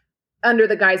under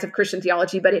the guise of Christian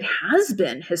theology, but it has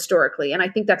been historically. And I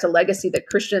think that's a legacy that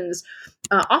Christians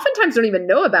oftentimes don't even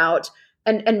know about,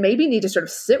 and maybe need to sort of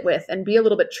sit with and be a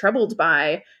little bit troubled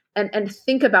by, and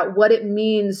think about what it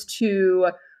means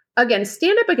to, again,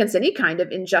 stand up against any kind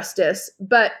of injustice,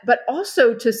 but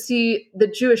also to see the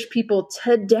Jewish people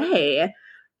today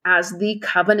as the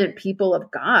covenant people of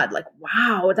God. Like,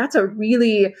 wow, that's a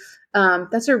really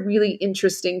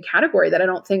interesting category that I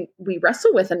don't think we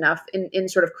wrestle with enough in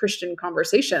sort of Christian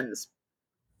conversations.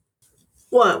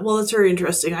 Well, that's very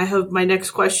interesting. My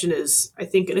next question is, I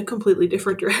think, in a completely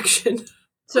different direction.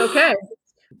 It's okay.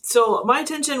 So my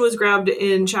attention was grabbed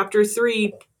in chapter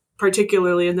 3,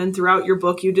 particularly, and then throughout your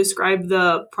book, you describe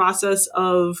the process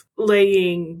of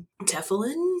laying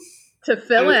tefillin.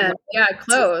 Tefillin, yeah,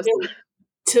 close.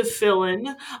 To fill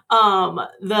in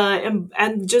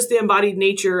and just the embodied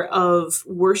nature of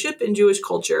worship in Jewish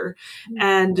culture.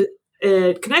 And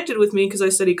it connected with me because I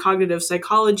study cognitive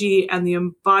psychology, and the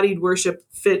embodied worship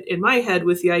fit in my head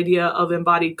with the idea of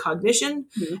embodied cognition,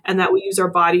 and that we use our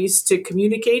bodies to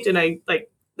communicate. And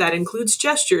that includes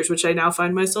gestures, which I now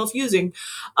find myself using.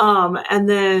 And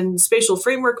then spatial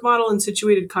framework model and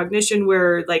situated cognition,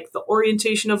 where like the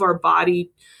orientation of our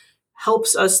body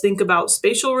helps us think about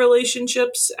spatial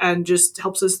relationships and just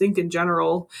helps us think in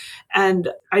general. And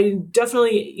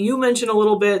you mentioned a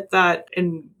little bit that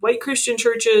in white Christian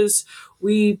churches,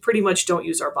 we pretty much don't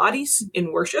use our bodies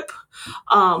in worship.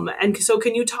 And so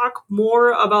can you talk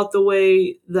more about the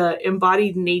way the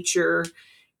embodied nature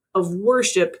of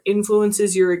worship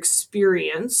influences your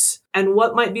experience, and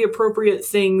what might be appropriate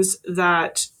things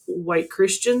that white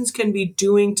Christians can be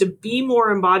doing to be more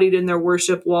embodied in their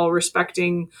worship while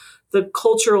respecting the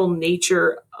cultural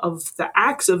nature of the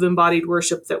acts of embodied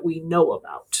worship that we know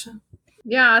about?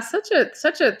 Yeah, such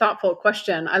a thoughtful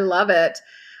question. I love it.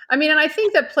 I mean, and I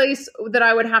think the place that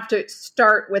I would have to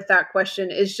start with that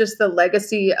question is just the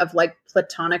legacy of like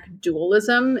Platonic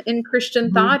dualism in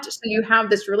Christian thought. So you have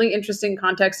this really interesting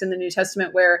context in the New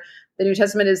Testament, where the New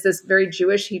Testament is this very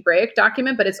Jewish Hebraic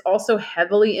document, but it's also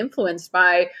heavily influenced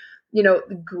by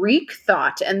Greek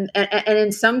thought, and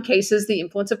in some cases the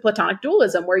influence of Platonic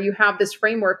dualism, where you have this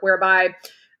framework whereby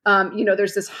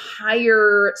there's this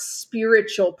higher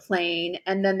spiritual plane,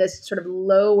 and then this sort of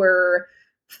lower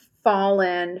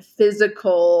fallen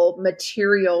physical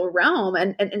material realm.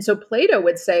 And so Plato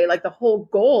would say, like, the whole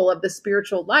goal of the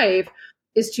spiritual life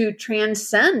is to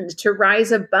transcend, to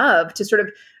rise above, to sort of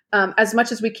as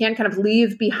much as we can kind of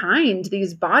leave behind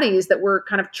these bodies that we're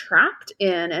kind of trapped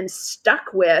in and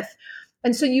stuck with.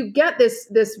 And so you get this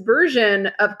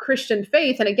version of Christian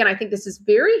faith. And again, I think this is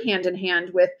very hand in hand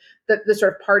with the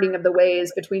sort of parting of the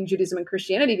ways between Judaism and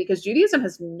Christianity, because Judaism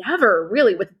has never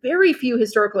really, with very few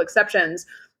historical exceptions,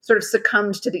 sort of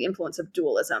succumbed to the influence of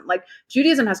dualism. Like,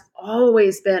 Judaism has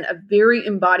always been a very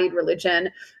embodied religion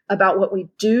about what we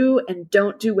do and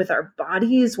don't do with our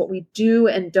bodies, what we do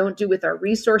and don't do with our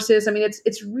resources. I mean,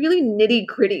 it's really nitty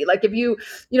gritty. Like, if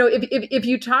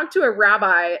you talk to a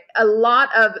rabbi, a lot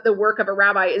of the work of a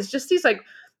rabbi is just these like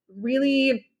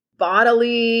really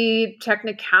bodily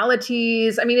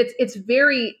technicalities. I mean,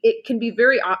 it can be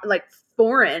very like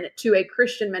foreign to a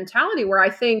Christian mentality, where I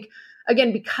think,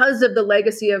 again, because of the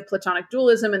legacy of Platonic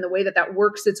dualism and the way that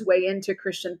works its way into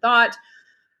Christian thought,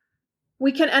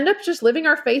 we can end up just living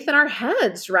our faith in our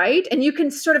heads, right? And you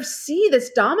can sort of see this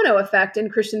domino effect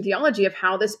in Christian theology of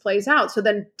how this plays out. So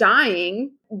then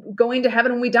dying, going to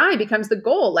heaven when we die becomes the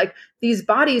goal. Like these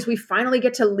bodies, we finally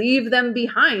get to leave them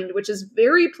behind, which is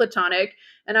very Platonic,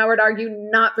 and I would argue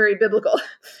not very biblical.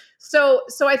 So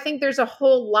I think there's a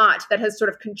whole lot that has sort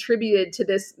of contributed to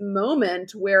this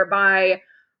moment whereby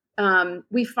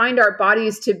we find our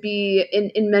bodies to be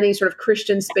in many sort of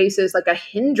Christian spaces like a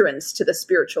hindrance to the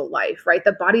spiritual life, right?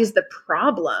 The body is the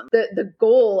problem. The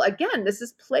goal, again, this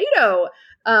is Plato,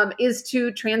 is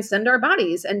to transcend our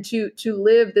bodies and to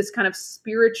live this kind of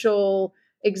spiritual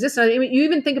existence. I mean, you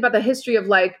even think about the history of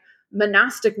like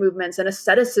monastic movements and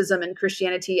asceticism in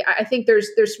Christianity. I think there's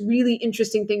really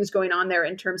interesting things going on there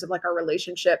in terms of like our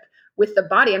relationship with the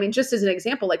body. I mean, just as an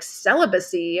example, like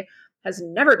celibacy has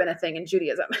never been a thing in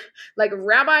Judaism. Like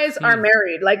rabbis are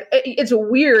married. Like it's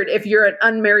weird if you're an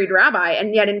unmarried rabbi.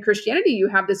 And yet in Christianity, you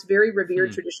have this very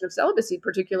revered tradition of celibacy,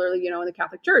 particularly, in the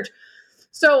Catholic Church.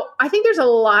 So I think there's a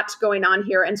lot going on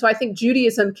here. And so I think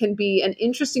Judaism can be an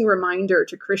interesting reminder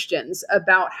to Christians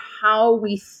about how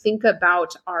we think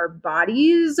about our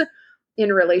bodies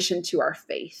in relation to our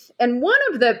faith. And one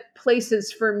of the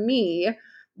places for me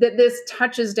that this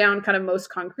touches down kind of most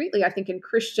concretely, I think, in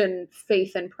Christian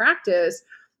faith and practice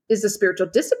is the spiritual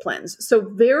disciplines. So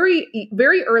very,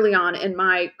 very early on in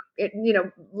my,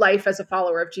 life as a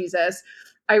follower of Jesus,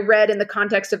 I read in the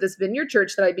context of this Vineyard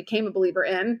Church that I became a believer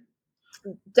in,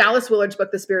 Dallas Willard's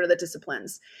book, The Spirit of the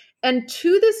Disciplines. And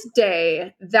to this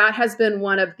day, that has been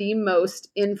one of the most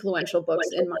influential books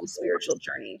in my spiritual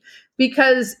journey,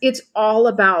 because it's all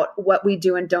about what we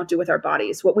do and don't do with our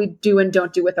bodies, what we do and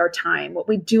don't do with our time, what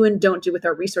we do and don't do with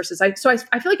our resources. I feel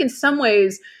like in some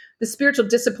ways, the spiritual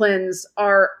disciplines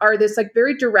are this like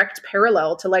very direct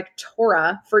parallel to like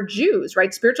Torah for Jews,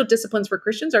 right? Spiritual disciplines for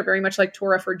Christians are very much like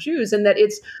Torah for Jews, in that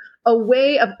it's a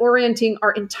way of orienting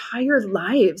our entire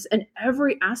lives and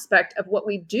every aspect of what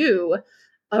we do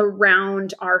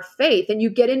around our faith. And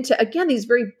you get into, again, these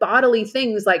very bodily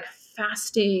things like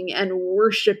fasting and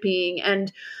worshiping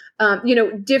and,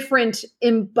 different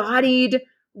embodied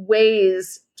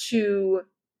ways to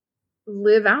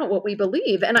live out what we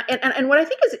believe. And what I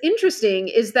think is interesting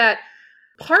is that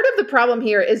part of the problem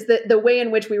here is that the way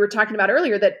in which we were talking about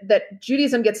earlier, that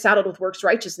Judaism gets saddled with works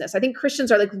righteousness. I think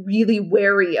Christians are like really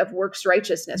wary of works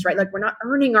righteousness, right? Like we're not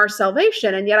earning our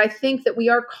salvation. And yet I think that we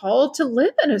are called to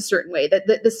live in a certain way, that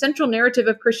the central narrative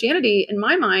of Christianity, in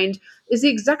my mind, is the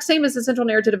exact same as the central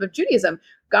narrative of Judaism.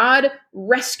 God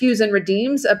rescues and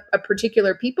redeems a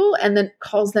particular people and then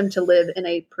calls them to live in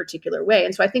a particular way.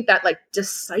 And so I think that like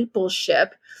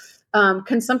discipleship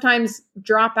can sometimes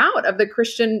drop out of the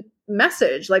Christian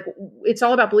message. Like it's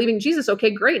all about believing Jesus.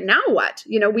 Okay, great. Now what?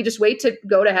 We just wait to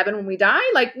go to heaven when we die.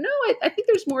 Like, no, I think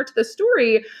there's more to the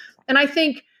story. And I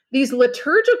think these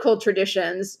liturgical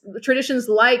traditions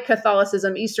like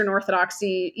Catholicism, Eastern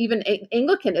Orthodoxy, even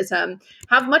Anglicanism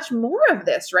have much more of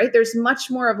this, right? There's much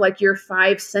more of like your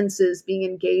five senses being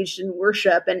engaged in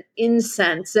worship and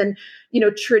incense and,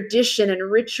 tradition and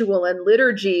ritual and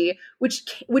liturgy,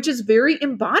 which is very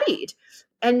embodied.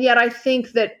 And yet I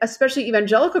think that especially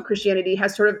evangelical Christianity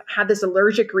has sort of had this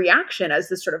allergic reaction as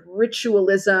this sort of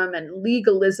ritualism and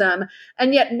legalism.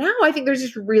 And yet now I think there's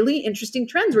these really interesting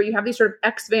trends where you have these sort of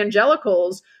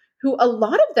ex-evangelicals who a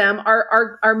lot of them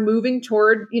are moving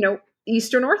toward,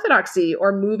 Eastern Orthodoxy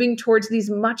or moving towards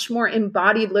these much more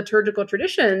embodied liturgical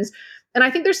traditions. And I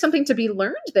think there's something to be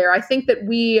learned there. I think that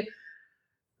we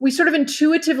sort of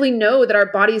intuitively know that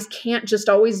our bodies can't just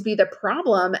always be the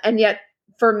problem. And yet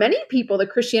for many people, the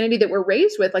Christianity that we're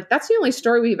raised with, like that's the only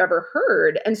story we've ever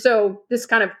heard. And so this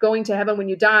kind of going to heaven when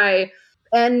you die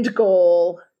end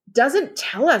goal doesn't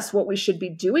tell us what we should be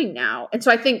doing now. And so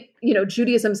I think,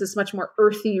 Judaism is this much more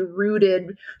earthy,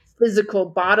 rooted, physical,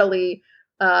 bodily,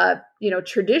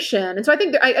 tradition. And so I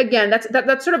think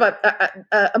that's sort of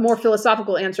a more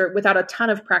philosophical answer without a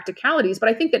ton of practicalities. But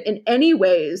I think that in any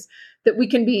ways that we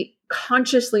can be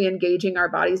consciously engaging our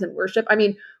bodies in worship. I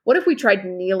mean, what if we tried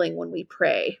kneeling when we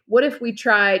pray? What if we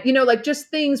tried, just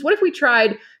things, what if we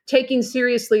tried taking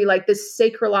seriously like this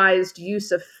sacralized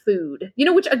use of food,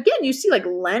 which again, you see like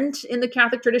Lent in the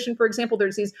Catholic tradition, for example,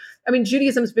 there's these,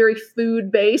 Judaism is very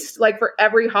food based, like for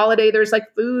every holiday, there's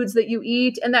like foods that you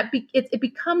eat. And that it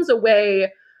becomes a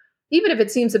way, even if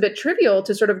it seems a bit trivial,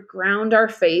 to sort of ground our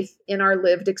faith in our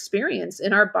lived experience,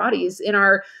 in our bodies, in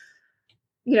our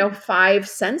five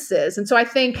senses. And so I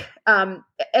think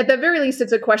at the very least,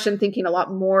 it's a question thinking a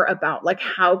lot more about like,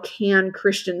 how can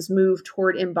Christians move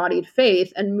toward embodied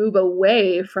faith and move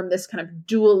away from this kind of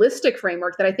dualistic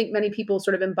framework that I think many people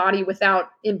sort of embody,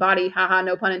 haha,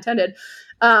 no pun intended,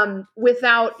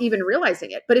 without even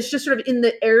realizing it. But it's just sort of in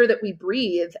the air that we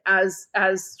breathe as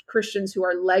Christians who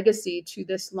are legacy to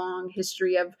this long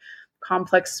history of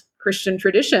complex Christian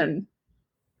tradition.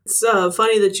 It's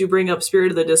funny that you bring up Spirit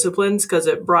of the Disciplines, because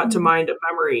it brought to mind a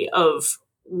memory of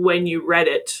when you read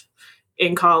it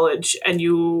in college and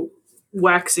you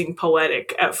waxing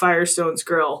poetic at Firestone's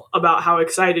Grill about how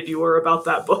excited you were about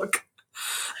that book.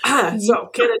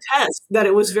 So can attest that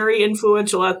it was very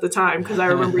influential at the time, because I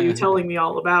remember you telling me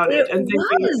all about it and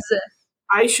thinking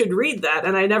I should read that,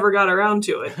 and I never got around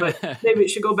to it, but maybe it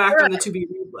should go back on the to be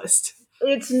read list.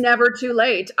 It's never too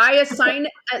late. I assign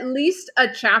at least a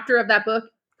chapter of that book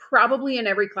probably in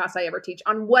every class I ever teach.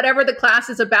 On whatever the class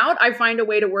is about, I find a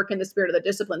way to work in the Spirit of the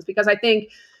Disciplines, because I think,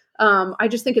 I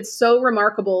just think it's so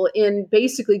remarkable in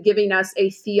basically giving us a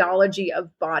theology of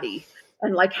body,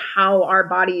 and like how our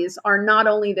bodies are not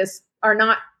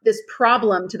this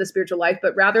problem to the spiritual life,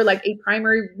 but rather like a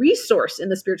primary resource in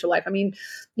the spiritual life. I mean,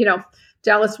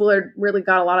 Dallas Willard really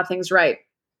got a lot of things right.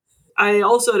 I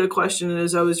also had a question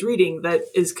as I was reading that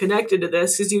is connected to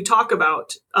this, because you talk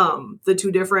about the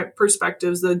two different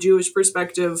perspectives, the Jewish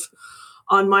perspective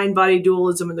on mind-body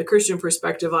dualism and the Christian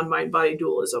perspective on mind-body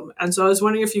dualism. And so I was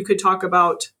wondering if you could talk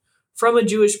about, from a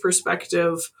Jewish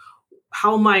perspective,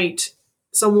 how might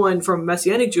someone from a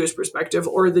Messianic Jewish perspective,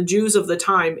 or the Jews of the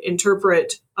time,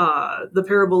 interpret the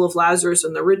parable of Lazarus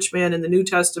and the rich man in the New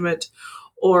Testament,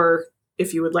 or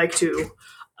if you would like to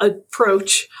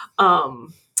approach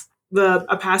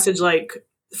a passage like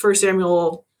 1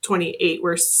 Samuel 28,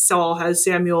 where Saul has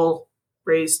Samuel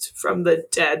raised from the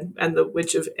dead and the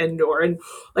witch of Endor. And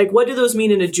like, what do those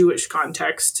mean in a Jewish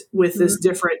context with this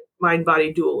different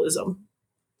mind-body dualism?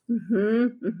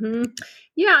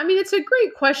 Yeah, I mean, it's a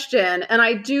great question. And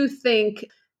I do think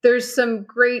there's some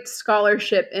great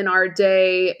scholarship in our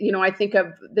day. I think of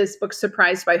this book,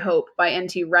 Surprised by Hope by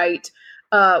N.T. Wright,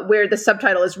 where the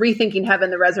subtitle is Rethinking Heaven,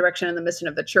 the Resurrection, and the Mission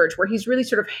of the Church, where he's really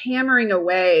sort of hammering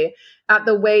away at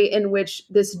the way in which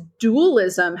this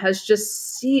dualism has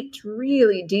just seeped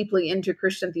really deeply into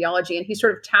Christian theology. And he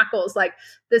sort of tackles like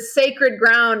the sacred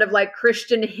ground of like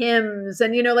Christian hymns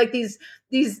and, like these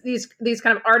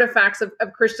kind of artifacts of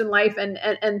Christian life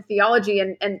and theology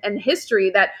and history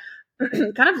that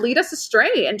kind of lead us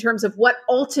astray in terms of what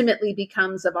ultimately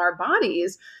becomes of our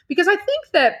bodies. Because I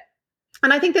think that,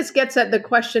 and I think this gets at the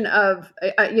question of,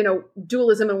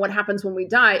 dualism and what happens when we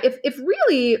die. If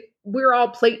really we're all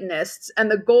Platonists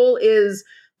and the goal is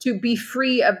to be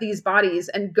free of these bodies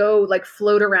and go like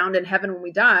float around in heaven when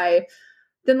we die,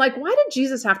 then like, why did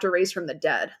Jesus have to raise from the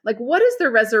dead? Like, what does the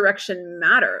resurrection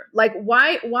matter? Like,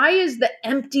 why is the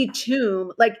empty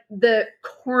tomb like the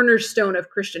cornerstone of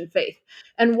Christian faith?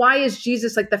 And why is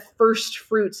Jesus like the first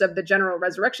fruits of the general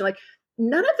resurrection? Like,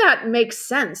 none of that makes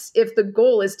sense if the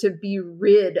goal is to be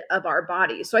rid of our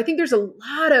bodies. So I think there's a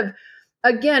lot of,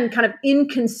 again, kind of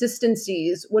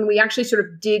inconsistencies when we actually sort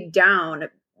of dig down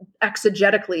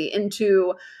exegetically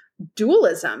into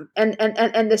dualism and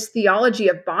this theology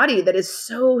of body that is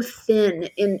so thin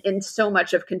in so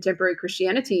much of contemporary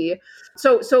Christianity.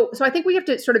 So I think we have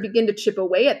to sort of begin to chip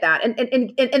away at that. And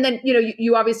then,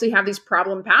 you obviously have these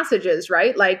problem passages,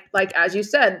 right? Like as you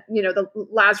said, the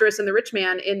Lazarus and the rich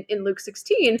man in Luke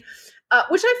 16, which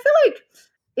I feel like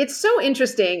it's so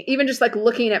interesting, even just like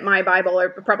looking at my Bible or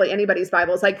probably anybody's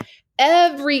Bible, is like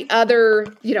every other,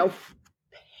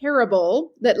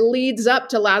 parable that leads up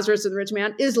to Lazarus and the rich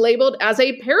man is labeled as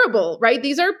a parable, right?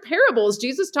 These are parables.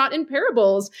 Jesus taught in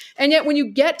parables. And yet when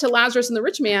you get to Lazarus and the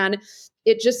rich man,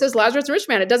 it just says Lazarus and the rich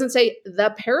man. It doesn't say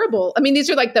the parable. I mean, these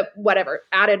are like the whatever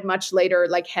added much later,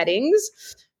 like headings,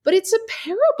 but it's a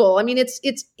parable. I mean,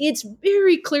 it's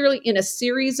very clearly in a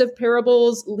series of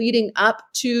parables leading up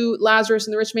to Lazarus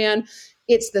and the rich man.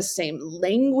 It's the same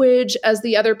language as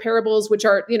the other parables, which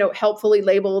are, helpfully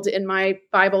labeled in my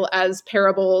Bible as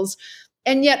parables.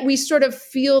 And yet we sort of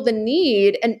feel the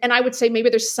need, and I would say maybe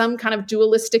there's some kind of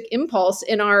dualistic impulse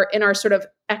in our sort of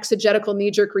exegetical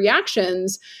knee-jerk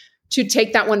reactions to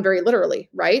take that one very literally,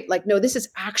 right? Like, no, this is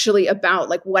actually about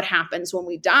like what happens when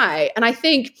we die. And I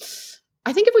think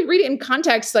if we read it in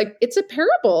context, like it's a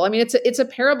parable. I mean, it's a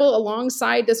parable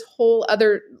alongside this whole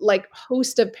other like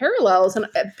host of parallels and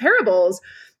parables.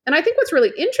 And I think what's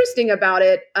really interesting about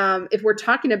it, if we're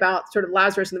talking about sort of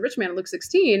Lazarus and the rich man in Luke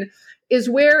 16, is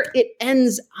where it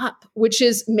ends up, which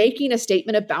is making a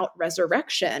statement about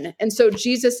resurrection. And so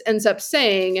Jesus ends up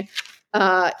saying,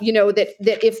 that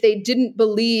if they didn't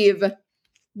believe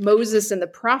Moses and the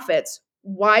prophets,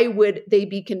 why would they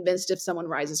be convinced if someone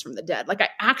rises from the dead? Like, I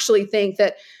actually think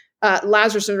that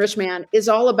Lazarus and the rich man is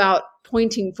all about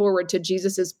pointing forward to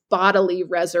Jesus's bodily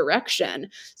resurrection.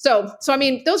 So I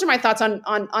mean, those are my thoughts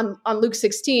on Luke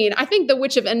 16. I think the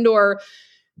Witch of Endor,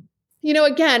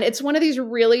 again, it's one of these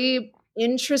really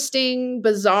interesting,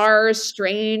 bizarre,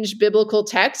 strange biblical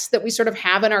texts that we sort of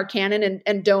have in our canon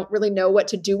and don't really know what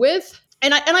to do with.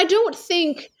 And I don't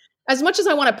think, as much as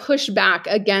I want to push back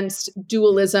against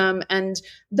dualism and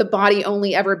the body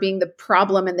only ever being the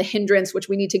problem and the hindrance, which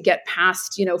we need to get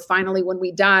past, finally when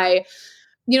we die,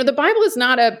 the Bible is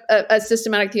not a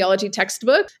systematic theology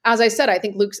textbook. As I said, I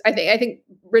think I think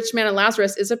Rich Man and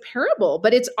Lazarus is a parable,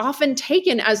 but it's often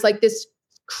taken as like this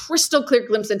crystal clear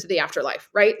glimpse into the afterlife,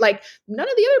 right? Like, none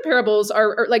of the other parables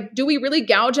are like, do we really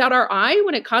gouge out our eye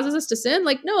when it causes us to sin?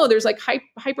 Like, no, there's like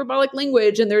hyperbolic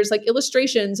language, and there's like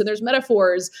illustrations, and there's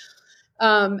metaphors.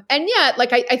 And yet,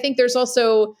 like, I think there's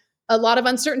also a lot of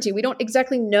uncertainty. We don't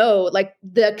exactly know like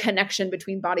the connection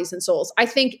between bodies and souls. I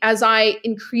think as I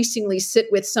increasingly sit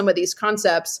with some of these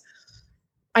concepts,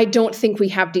 I don't think we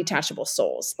have detachable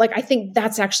souls. Like, I think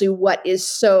that's actually what is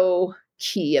so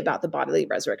key about the bodily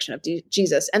resurrection of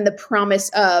Jesus and the promise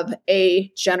of a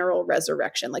general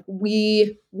resurrection. Like,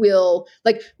 we will,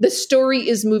 like, the story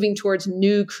is moving towards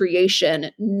new creation,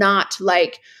 not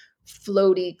like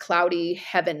floaty, cloudy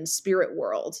heaven spirit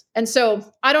world. And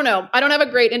so I don't know. I don't have a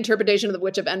great interpretation of the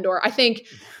Witch of Endor. I think,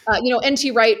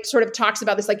 N.T. Wright sort of talks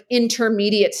about this like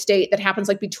intermediate state that happens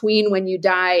like between when you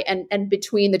die and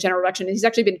between the general election. And he's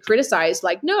actually been criticized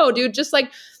like, no, dude, just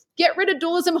like get rid of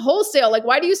dualism wholesale. Like,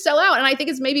 why do you sell out? And I think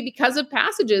it's maybe because of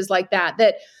passages like that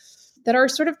are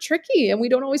sort of tricky and we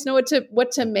don't always know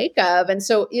what to make of. And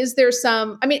so is there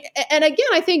some, I mean, and again,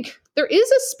 I think there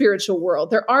is a spiritual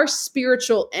world. There are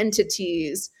spiritual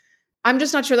entities. I'm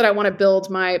just not sure that I want to build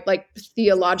my like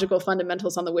theological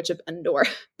fundamentals on the Witch of Endor,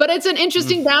 but it's an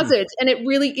interesting passage. And it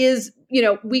really is,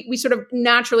 we sort of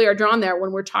naturally are drawn there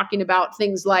when we're talking about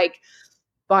things like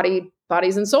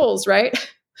bodies and souls, right?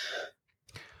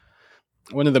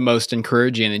 One of the most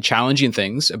encouraging and challenging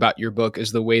things about your book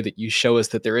is the way that you show us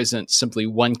that there isn't simply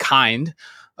one kind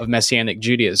of Messianic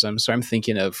Judaism. So I'm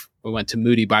thinking of, we went to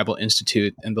Moody Bible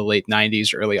Institute in the late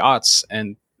 90s, early aughts,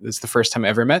 and it's the first time I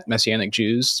ever met Messianic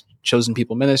Jews, Chosen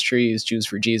People Ministries, Jews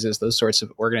for Jesus, those sorts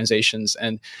of organizations.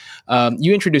 And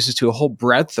you introduce us to a whole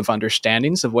breadth of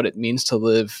understandings of what it means to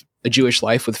live a Jewish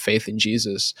life with faith in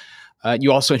Jesus.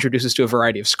 You also introduce us to a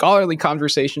variety of scholarly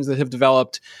conversations that have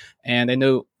developed. And I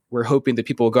know we're hoping that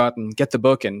people will go out and get the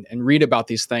book and read about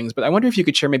these things. But I wonder if you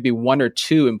could share maybe one or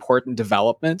two important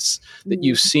developments that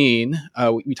you've seen.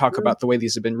 We talk about the way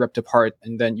these have been ripped apart,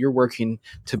 and then you're working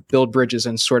to build bridges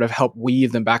and sort of help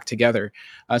weave them back together.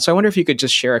 So I wonder if you could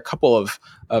just share a couple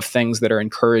of things that are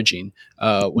encouraging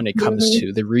when it comes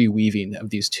to the reweaving of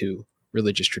these two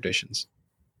religious traditions.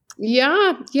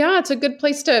 Yeah, it's a good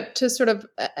place to sort of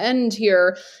end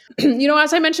here.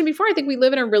 As I mentioned before, I think we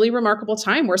live in a really remarkable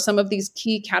time where some of these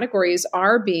key categories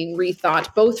are being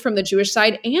rethought, both from the Jewish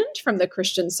side and from the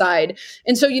Christian side.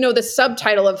 And so, the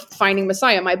subtitle of Finding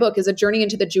Messiah, my book, is A Journey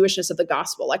into the Jewishness of the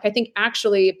Gospel. Like, I think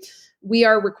actually we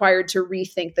are required to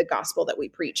rethink the gospel that we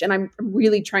preach. And I'm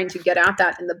really trying to get at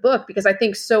that in the book, because I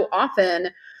think so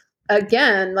often,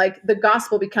 again, like the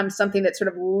gospel becomes something that sort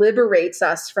of liberates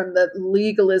us from the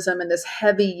legalism and this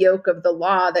heavy yoke of the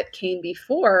law that came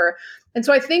before. And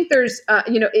so I think there's,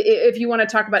 if you want to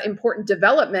talk about important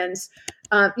developments,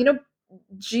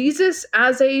 Jesus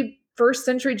as a first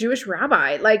century Jewish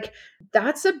rabbi, like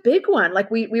that's a big one.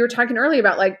 Like we were talking earlier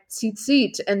about like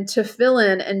tzitzit and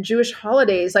tefillin and Jewish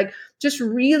holidays, like just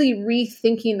really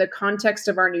rethinking the context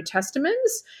of our New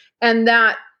Testaments and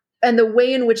the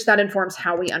way in which that informs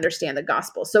how we understand the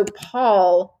gospel. So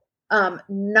Paul,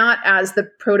 not as the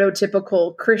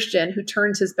prototypical Christian who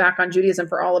turns his back on Judaism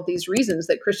for all of these reasons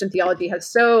that Christian theology has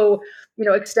so,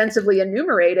 extensively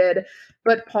enumerated,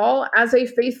 but Paul as a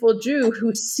faithful Jew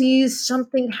who sees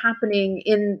something happening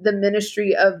in the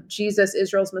ministry of Jesus,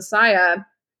 Israel's Messiah,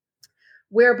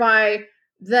 whereby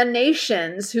the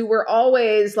nations who were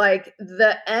always like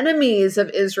the enemies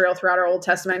of Israel throughout our Old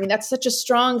Testament. I mean, that's such a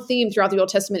strong theme throughout the Old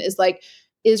Testament, is like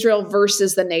Israel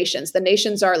versus the nations. The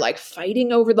nations are like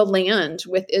fighting over the land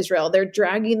with Israel. They're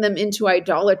dragging them into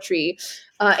idolatry.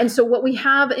 And so what we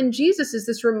have in Jesus is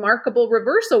this remarkable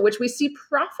reversal, which we see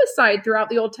prophesied throughout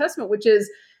the Old Testament, which is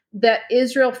that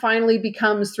Israel finally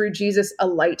becomes, through Jesus, a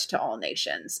light to all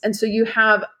nations. And so you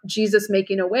have Jesus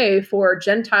making a way for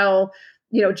Gentiles,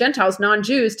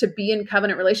 non-Jews, to be in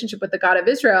covenant relationship with the God of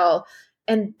Israel.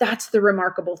 And that's the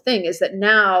remarkable thing, is that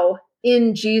now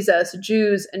in Jesus,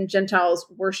 Jews and Gentiles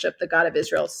worship the God of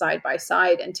Israel side by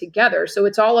side and together. So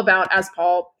it's all about, as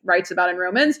Paul writes about in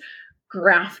Romans,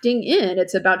 grafting in.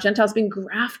 It's about Gentiles being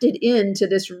grafted into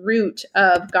this root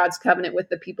of God's covenant with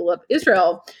the people of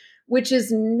Israel, which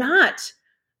is not,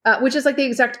 which is like the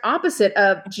exact opposite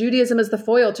of Judaism as the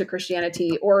foil to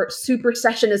Christianity, or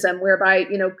supersessionism, whereby,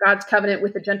 God's covenant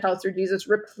with the Gentiles through Jesus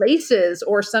replaces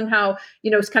or somehow,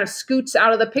 kind of scoots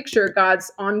out of the picture God's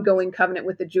ongoing covenant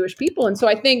with the Jewish people. And so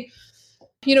I think,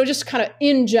 just kind of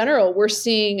in general, we're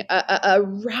seeing a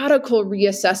radical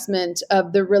reassessment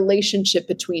of the relationship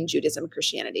between Judaism and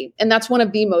Christianity. And that's one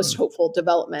of the most hopeful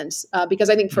developments,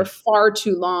 because I think for far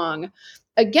too long,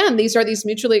 again, these are these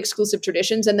mutually exclusive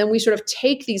traditions. And then we sort of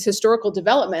take these historical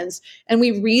developments and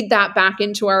we read that back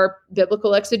into our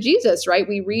biblical exegesis, right?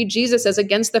 We read Jesus as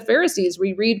against the Pharisees.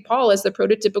 We read Paul as the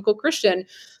prototypical Christian.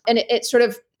 And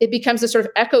it becomes a sort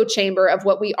of echo chamber of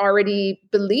what we already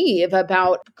believe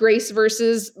about grace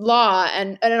versus law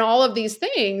and all of these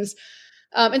things.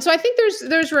 And so I think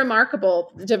there's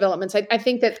remarkable developments. I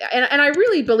think that, and I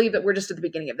really believe that we're just at the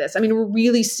beginning of this. I mean, we're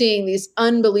really seeing these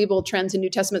unbelievable trends in New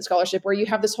Testament scholarship, where you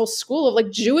have this whole school of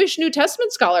like Jewish New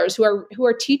Testament scholars who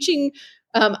are teaching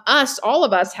all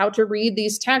of us, how to read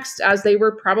these texts as they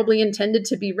were probably intended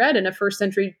to be read in a first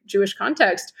century Jewish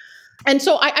context. And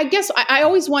so I guess I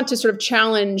always want to sort of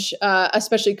challenge,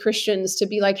 especially Christians, to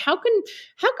be like, how can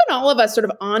all of us sort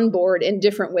of onboard in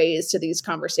different ways to these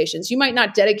conversations? You might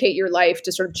not dedicate your life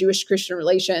to sort of Jewish-Christian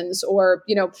relations or,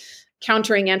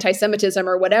 countering anti-Semitism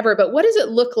or whatever, but what does it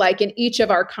look like in each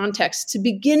of our contexts to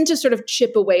begin to sort of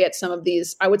chip away at some of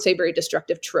these, I would say, very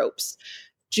destructive tropes?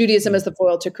 Judaism as the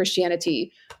foil to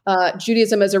Christianity,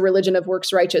 Judaism as a religion of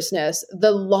works righteousness,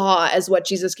 the law as what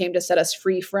Jesus came to set us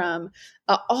free from.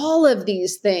 All of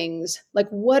these things, like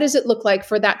what does it look like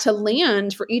for that to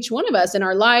land for each one of us in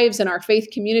our lives and our faith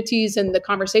communities and the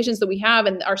conversations that we have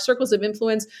and our circles of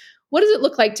influence? What does it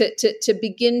look like to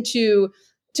begin to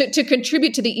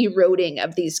contribute to the eroding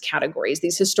of these categories,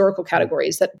 these historical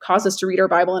categories that cause us to read our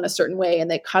Bible in a certain way and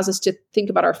that cause us to think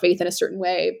about our faith in a certain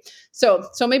way? So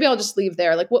maybe I'll just leave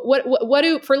there. Like what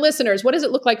do, for listeners, what does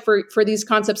it look like for these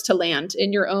concepts to land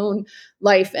in your own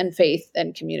life and faith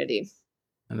and community?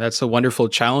 And that's a wonderful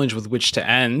challenge with which to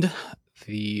end.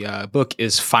 The book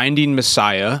is Finding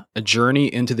Messiah, A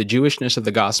Journey into the Jewishness of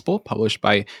the Gospel, published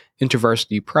by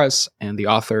InterVarsity Press, and the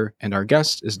author and our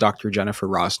guest is Dr. Jennifer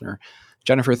Rosner.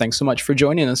 Jennifer, thanks so much for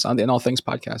joining us on the In All Things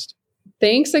podcast.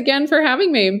 Thanks again for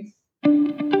having me.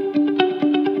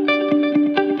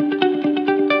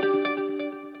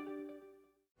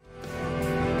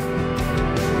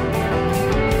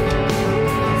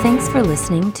 Thanks for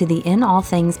listening to the In All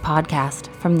Things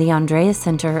podcast from the Andreas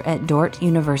Center at Dordt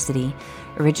University.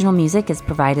 Original music is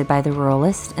provided by The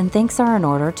Ruralist, and thanks are in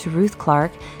order to Ruth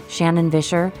Clark, Shannon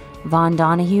Vischer, Vaughn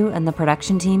Donahue, and the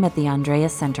production team at the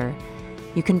Andreas Center.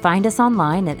 You can find us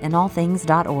online at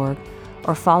inallthings.org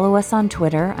or follow us on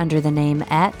Twitter under the name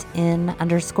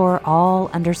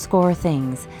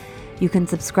 @in_all_things. You can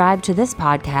subscribe to this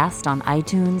podcast on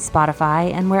iTunes,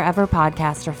 Spotify, and wherever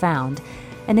podcasts are found.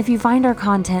 And if you find our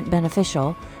content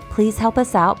beneficial, please help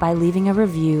us out by leaving a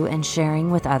review and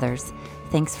sharing with others.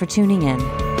 Thanks for tuning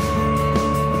in.